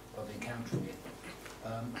of encountering it.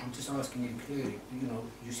 I'm just asking you clearly, you know,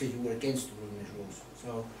 you said you were against the Rooney's rules,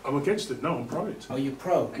 so... I'm against it, no, I'm pro it. Are you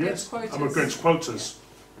pro? Yes, I'm against quotas.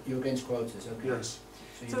 You're against quotas, okay. Yes.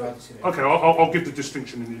 So you'd like to see it? Okay, I'll give the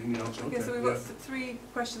distinction in the answer. Okay, so we've got three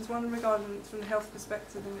questions. One regarding from the health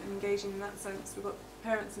perspective and engaging in that sense. We've got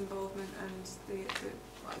parents' involvement and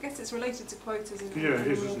I guess it's related to quotas and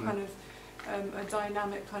more kind of a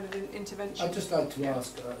dynamic kind of intervention. I'd just like to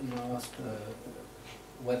ask,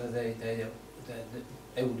 whether they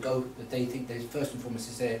would go, that they think there's first and foremost,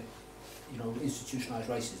 is there, you know, institutionalised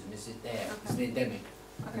racism, is it there? Okay. Is it endemic?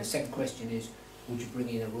 Okay. And the second question is, would you bring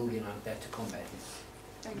in a ruling like that to combat it?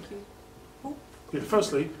 Thank you. Paul? Yeah,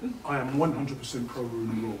 firstly, I am 100% pro rule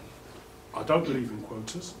of law. I don't believe in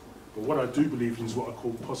quotas, but what I do believe in is what I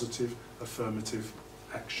call positive affirmative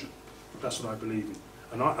action. That's what I believe in.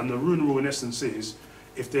 And the rule in essence is,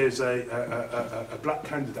 if there's a black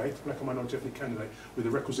candidate, black or minority ethnic candidate, with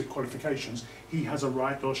the requisite qualifications, he has a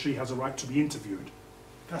right or she has a right to be interviewed.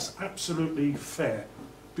 That's absolutely fair,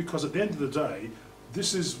 because at the end of the day,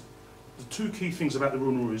 this is the two key things about the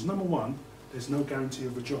rule is, number one, there's no guarantee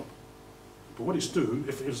of a job. But what it's doing,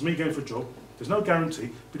 if it was me going for a job, there's no guarantee,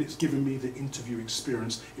 but it's giving me the interview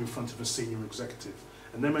experience in front of a senior executive.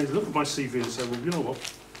 And they may look at my CV and say, well, you know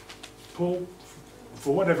what, Paul,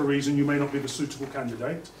 for whatever reason, you may not be the suitable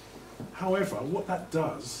candidate. However, what that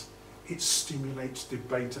does, it stimulates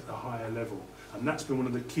debate at a higher level. And that's been one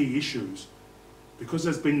of the key issues. Because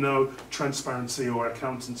there's been no transparency or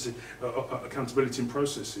accountability in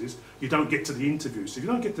processes, you don't get to the interview. So if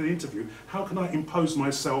you don't get to the interview, how can I impose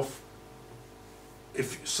myself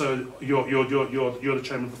if so, you're the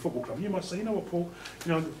chairman of the football club. You might say, you know what, Paul,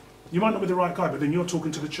 you know, you might not be the right guy, but then you're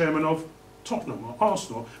talking to the chairman of Tottenham or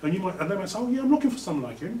Arsenal, and they might say, oh yeah, I'm looking for someone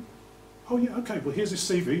like him. Oh yeah, okay, well here's his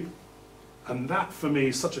CV, and that for me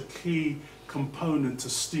is such a key component to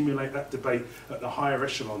stimulate that debate at the higher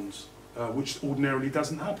echelons, which ordinarily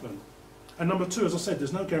doesn't happen. And number two, as I said,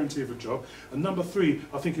 there's no guarantee of a job. And number three,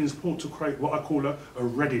 I think it's important to create what I call a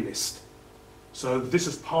ready list. So this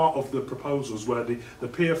is part of the proposals where the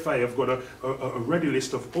PFA have got a ready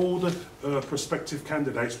list of all the prospective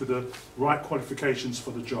candidates with the right qualifications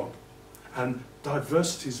for the job. And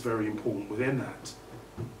diversity is very important within that.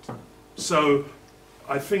 So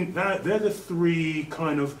I think that they're the three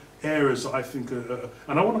kind of areas that I think and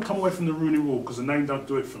I want to come away from the Rooney Rule because the name don't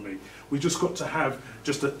do it for me. We just got to have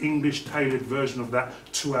just an English tailored version of that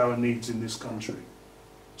to our needs in this country.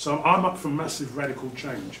 So I'm up for massive radical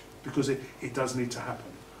change because it does need to happen.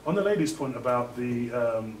 On the lady's point about the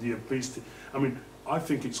obesity, I mean, I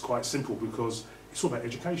think it's quite simple because it's all about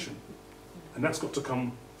education. And that's got to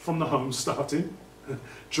come from the home starting,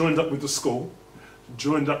 joined up with the school,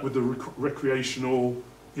 joined up with the recreational,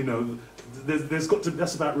 you know, there's got to,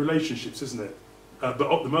 that's about relationships, isn't it? But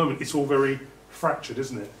at the moment, it's all very fractured,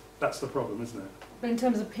 isn't it? That's the problem, isn't it? But in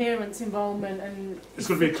terms of parents' involvement and it's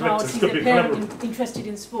got to be a collective, it's got to be a parent interested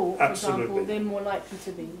in sport, for example, they're more likely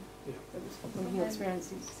to be from your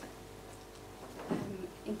experiences.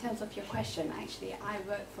 In terms of your question, actually, I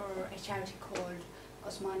work for a charity called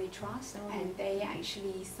Osmani Trust, and they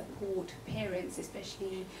actually support parents,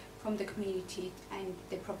 especially from the community, and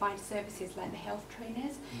they provide services like the health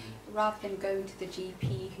trainers, rather than going to the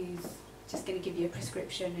GP who's just going to give you a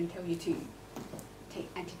prescription and tell you to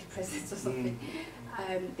take antidepressants or something.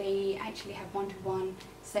 They actually have one-to-one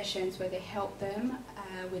sessions where they help them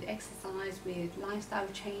with exercise, with lifestyle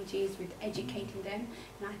changes, with educating them,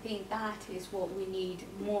 and I think that is what we need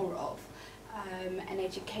more of. And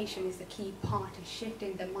education is the key part of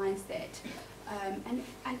shifting the mindset. And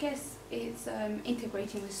I guess it's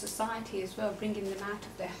integrating with society as well, bringing them out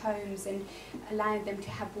of their homes and allowing them to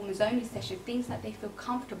have women's only sessions, things that they feel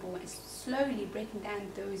comfortable, and slowly breaking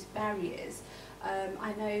down those barriers.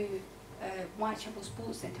 I know Whitechapel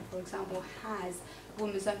Sports Centre, for example, has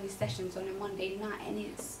women's only sessions on a Monday night, and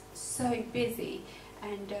it's so busy,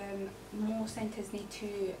 and more centres need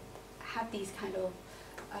to have these kind of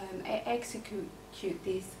execute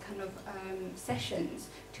these kind of sessions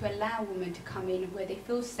to allow women to come in where they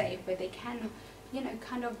feel safe, where they can, you know,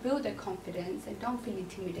 kind of build their confidence and don't feel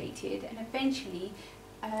intimidated, and eventually,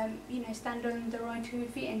 you know, stand on their own 2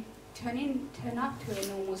 feet and turn up to a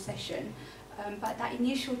normal session. But that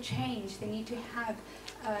initial change, they need to have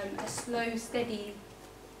a slow, steady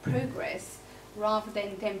progress rather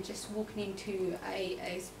than them just walking into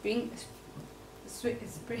a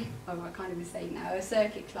spring, oh, I can't even say now, a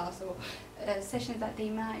circuit class or sessions that they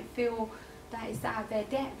might feel that is out of their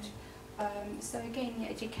depth. So again,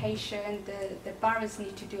 education, the boroughs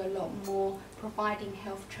need to do a lot more, providing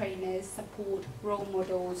health trainers, support, role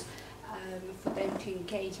models for them to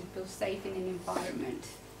engage and feel safe in an environment.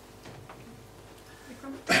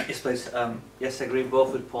 Yes, please. Yes, I agree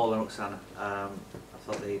both with Paul and Roxana. I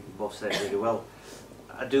thought they both said it really well.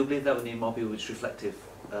 I do believe that we need more people which are reflective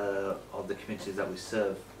of the communities that we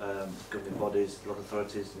serve, governing bodies, local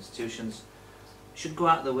authorities, institutions. Should go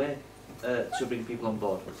out of the way to bring people on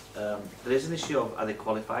board. There is an issue of are they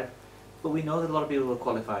qualified, but we know that a lot of people are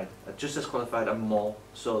qualified, just as qualified and more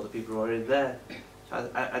so the people who are already there.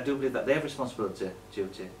 I do believe that they have responsibility,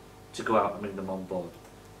 duty, to go out and bring them on board.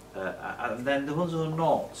 And then the ones who are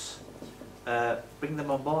not, bring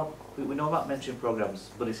them on board. We know about mentoring programs,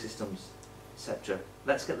 buddy systems, etc.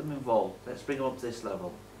 Let's get them involved. Let's bring them up to this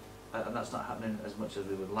level. And that's not happening as much as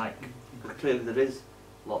we would like. But clearly there is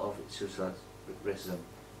a lot of suicide, racism.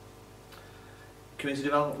 Community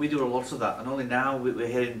development, we do a lot of that. And only now we're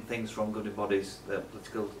hearing things from governing bodies,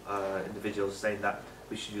 political individuals saying that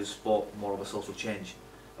we should use sport for more of a social change.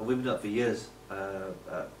 And we've been doing that for years.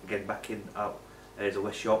 Again, back in our areas of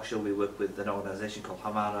West Yorkshire, we work with an organisation called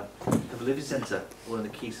Hamara Living Centre, one of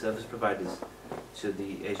the key service providers to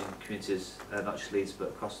the Asian communities, not just Leeds but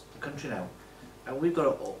across the country now. And we've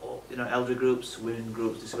got you know, elderly groups, women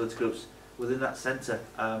groups, disability groups within that centre.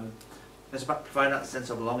 It's about providing that sense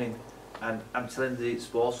of belonging, and I'm telling the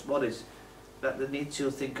sports bodies that they need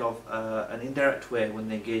to think of an indirect way when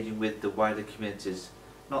they're engaging with the wider communities,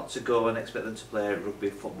 not to go and expect them to play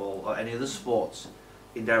rugby, football or any other sports.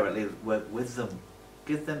 Indirectly work with them,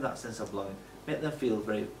 give them that sense of belonging, make them feel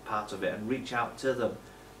very part of it, and reach out to them,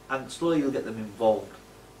 and slowly you'll get them involved.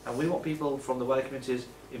 And we want people from the wider communities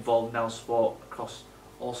involved in our sport across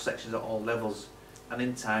all sections at all levels, and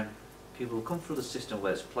in time people will come through the system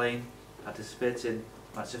where it's playing, participating,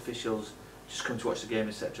 match officials, just come to watch the game,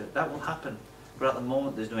 etc. That will happen. But at the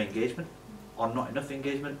moment there's no engagement, or not enough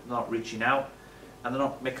engagement, not reaching out, and they're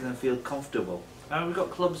not making them feel comfortable. We've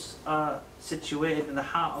got clubs situated in the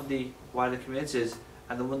heart of the wider communities,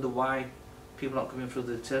 and they wonder why people are not coming through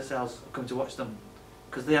the turnstiles or coming to watch them,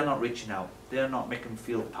 because they are not reaching out, they are not making them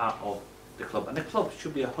feel part of the club. And the club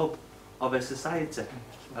should be a hub of a society,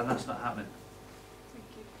 and that's not happening. Thank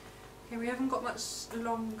you. Okay, we haven't got much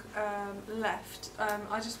long left.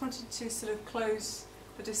 I just wanted to sort of close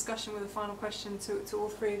the discussion with a final question to all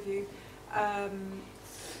three of you,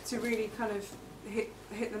 to really kind of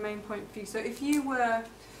hit the main point for you. So if you were,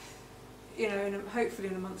 you know, hopefully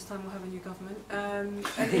in a month's time we'll have a new government, and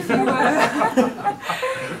if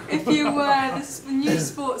you were the new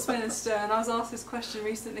sports minister, and I was asked this question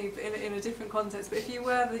recently but in a different context, but if you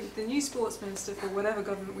were the new sports minister for whatever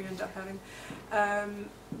government we end up having,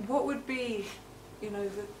 what would be, you know,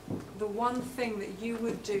 the one thing that you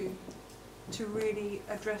would do to really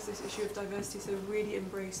address this issue of diversity, so really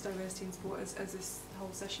embrace diversity in sport as this whole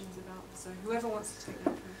session is about? So whoever wants to take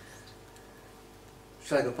that first.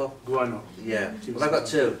 Shall I go, Paul? Why not? Yeah, well, I've got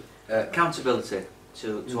two. Accountability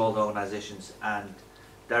to all the organisations and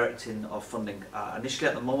directing of funding. Initially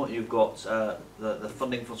at the moment you've got the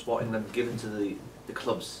funding from Sport England given to the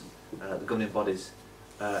clubs, the governing bodies,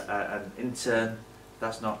 and in turn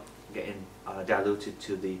that's not getting diluted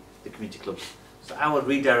to the community clubs. So I would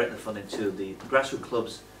redirect the funding to the grassroots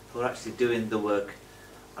clubs who are actually doing the work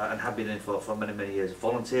and have been doing it for many, many years.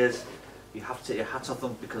 Volunteers, you have to take your hat off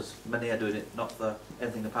them because many are doing it not for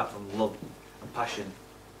anything apart from love and passion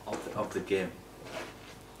of the game.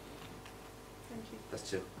 Thank you. That's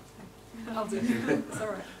two. I'll do it. It's all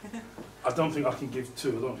right. I don't think I can give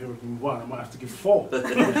two. I don't think I can give one. I might have to give four.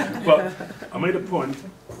 But I made a point.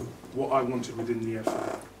 What I wanted within the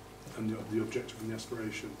FA and the objective and the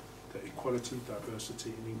aspiration, that equality,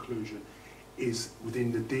 diversity, and inclusion is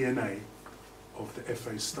within the DNA of the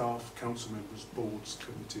FA staff, council members, boards,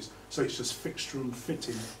 committees. So it's just fixture and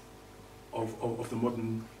fitting of the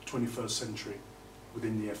modern 21st century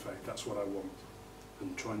within the FA. That's what I want,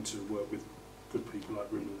 and trying to work with good people like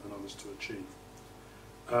Rimland and others to achieve.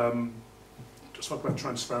 Just talk about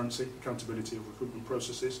transparency, accountability of recruitment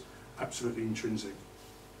processes, absolutely intrinsic.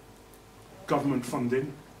 Government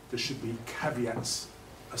funding, there should be caveats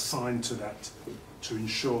assigned to that to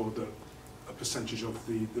ensure that a percentage of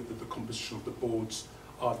the composition of the boards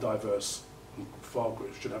are diverse and far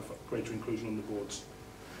greater, should have greater inclusion on the boards.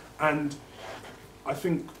 And I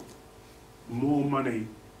think more money,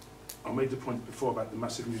 I made the point before about the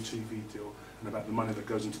massive new TV deal and about the money that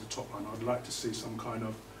goes into the top line. I'd like to see some kind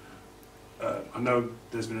of, I know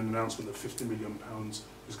there's been an announcement that £50 million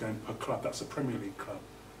is going per club, that's a Premier League club,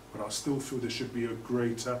 but I still feel there should be a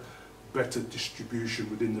greater, better distribution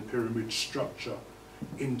within the pyramid structure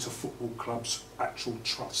into football clubs' actual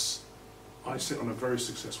trusts. I sit on a very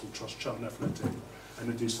successful trust, Charlton Athletic,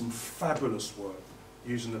 and they do some fabulous work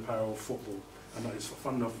using the power of football, and that is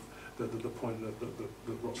fun of the point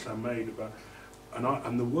that Roxanne made about,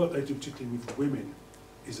 and the work they do particularly with women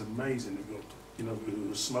is amazing. They've got, you know,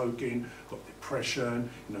 who are smoking, got depression,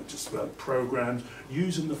 you know, just programs,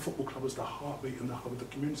 using the football club as the heartbeat and the hub of the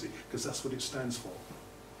community, because that's what it stands for.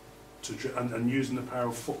 And using the power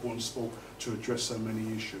of football and sport to address so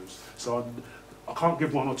many issues. So I can't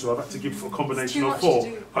give one or two, I've had to give a combination of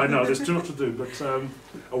four. I know, there's too much to do, but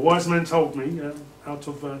a wise man told me, out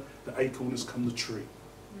of the acorn has come the tree.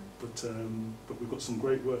 But we've got some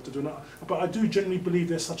great work to do now. But I do genuinely believe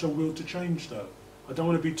there's such a will to change, though. I don't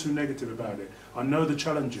want to be too negative about it. I know the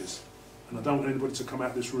challenges, and I don't want anybody to come out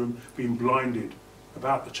of this room being blinded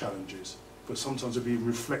about the challenges. But sometimes it'll be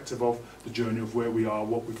reflective of the journey of where we are,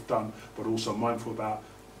 what we've done, but also mindful about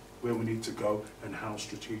where we need to go and how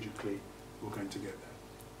strategically we're going to get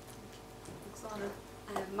there.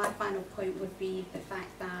 My final point would be the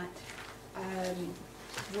fact that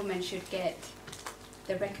women should get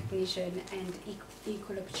the recognition and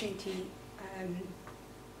equal opportunity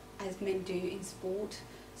as men do in sport.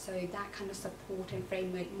 So that kind of support and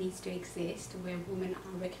framework needs to exist where women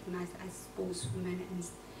are recognised as sportswomen and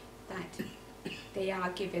that they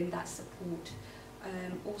are given that support.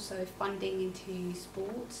 Also funding into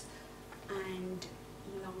sports, and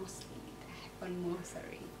lastly, one more,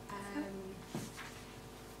 sorry.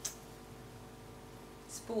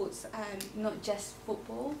 Sports, not just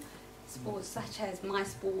football, sports such as my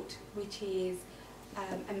sport, which is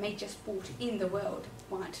a major sport in the world,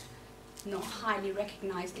 but not highly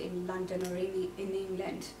recognised in London or in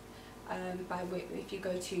England. If you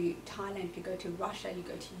go to Thailand, if you go to Russia, you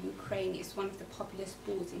go to Ukraine, it's one of the popular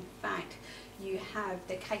sports. In fact, you have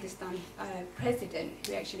the Kyrgyzstan president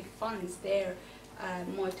who actually funds their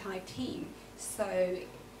Muay Thai team. So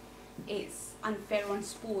it's unfair on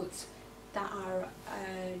sports that are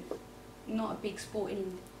not a big sport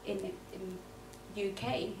in UK,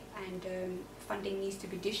 and funding needs to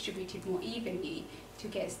be distributed more evenly to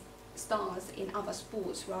get stars in other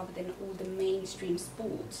sports rather than all the mainstream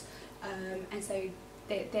sports. And so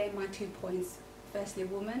they're my 2 points. Firstly,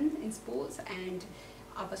 women in sports, and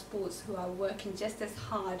other sports who are working just as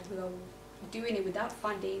hard, who are doing it without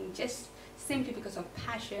funding, just simply because of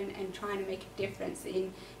passion and trying to make a difference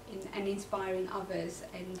in and inspiring others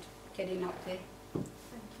and getting up there.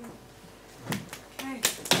 Thank you. Okay.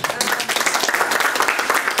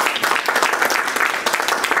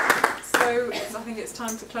 So I think it's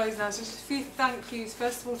time to close now. Just a few thank yous.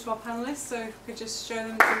 First of all, to our panellists. So if we could just show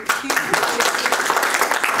them to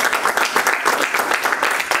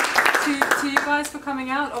you guys for coming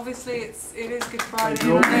out. Obviously, it is Good Friday.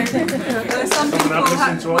 And I know some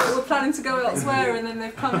people were planning to go elsewhere, and then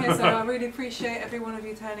they've come here. So I really appreciate every one of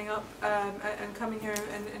you turning up and coming here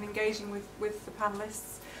and engaging with the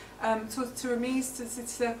panellists. To Ramiz, to City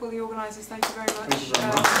Circle, the organisers, thank you very much.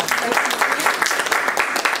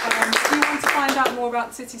 If you want to find out more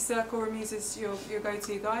about City Circle, Ramiz is your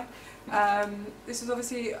go-to guy. This was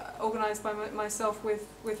obviously organised by myself with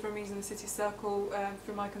Ramiz and the City Circle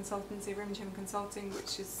through my consultancy, Rimjim Consulting,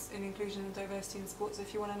 which is in inclusion and diversity in sports. So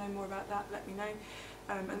if you want to know more about that, let me know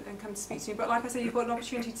and come to speak to me. But like I said, you've got an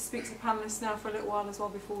opportunity to speak to the panellists now for a little while as well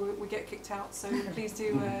before we get kicked out. So please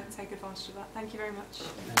do take advantage of that. Thank you very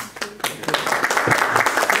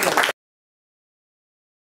much.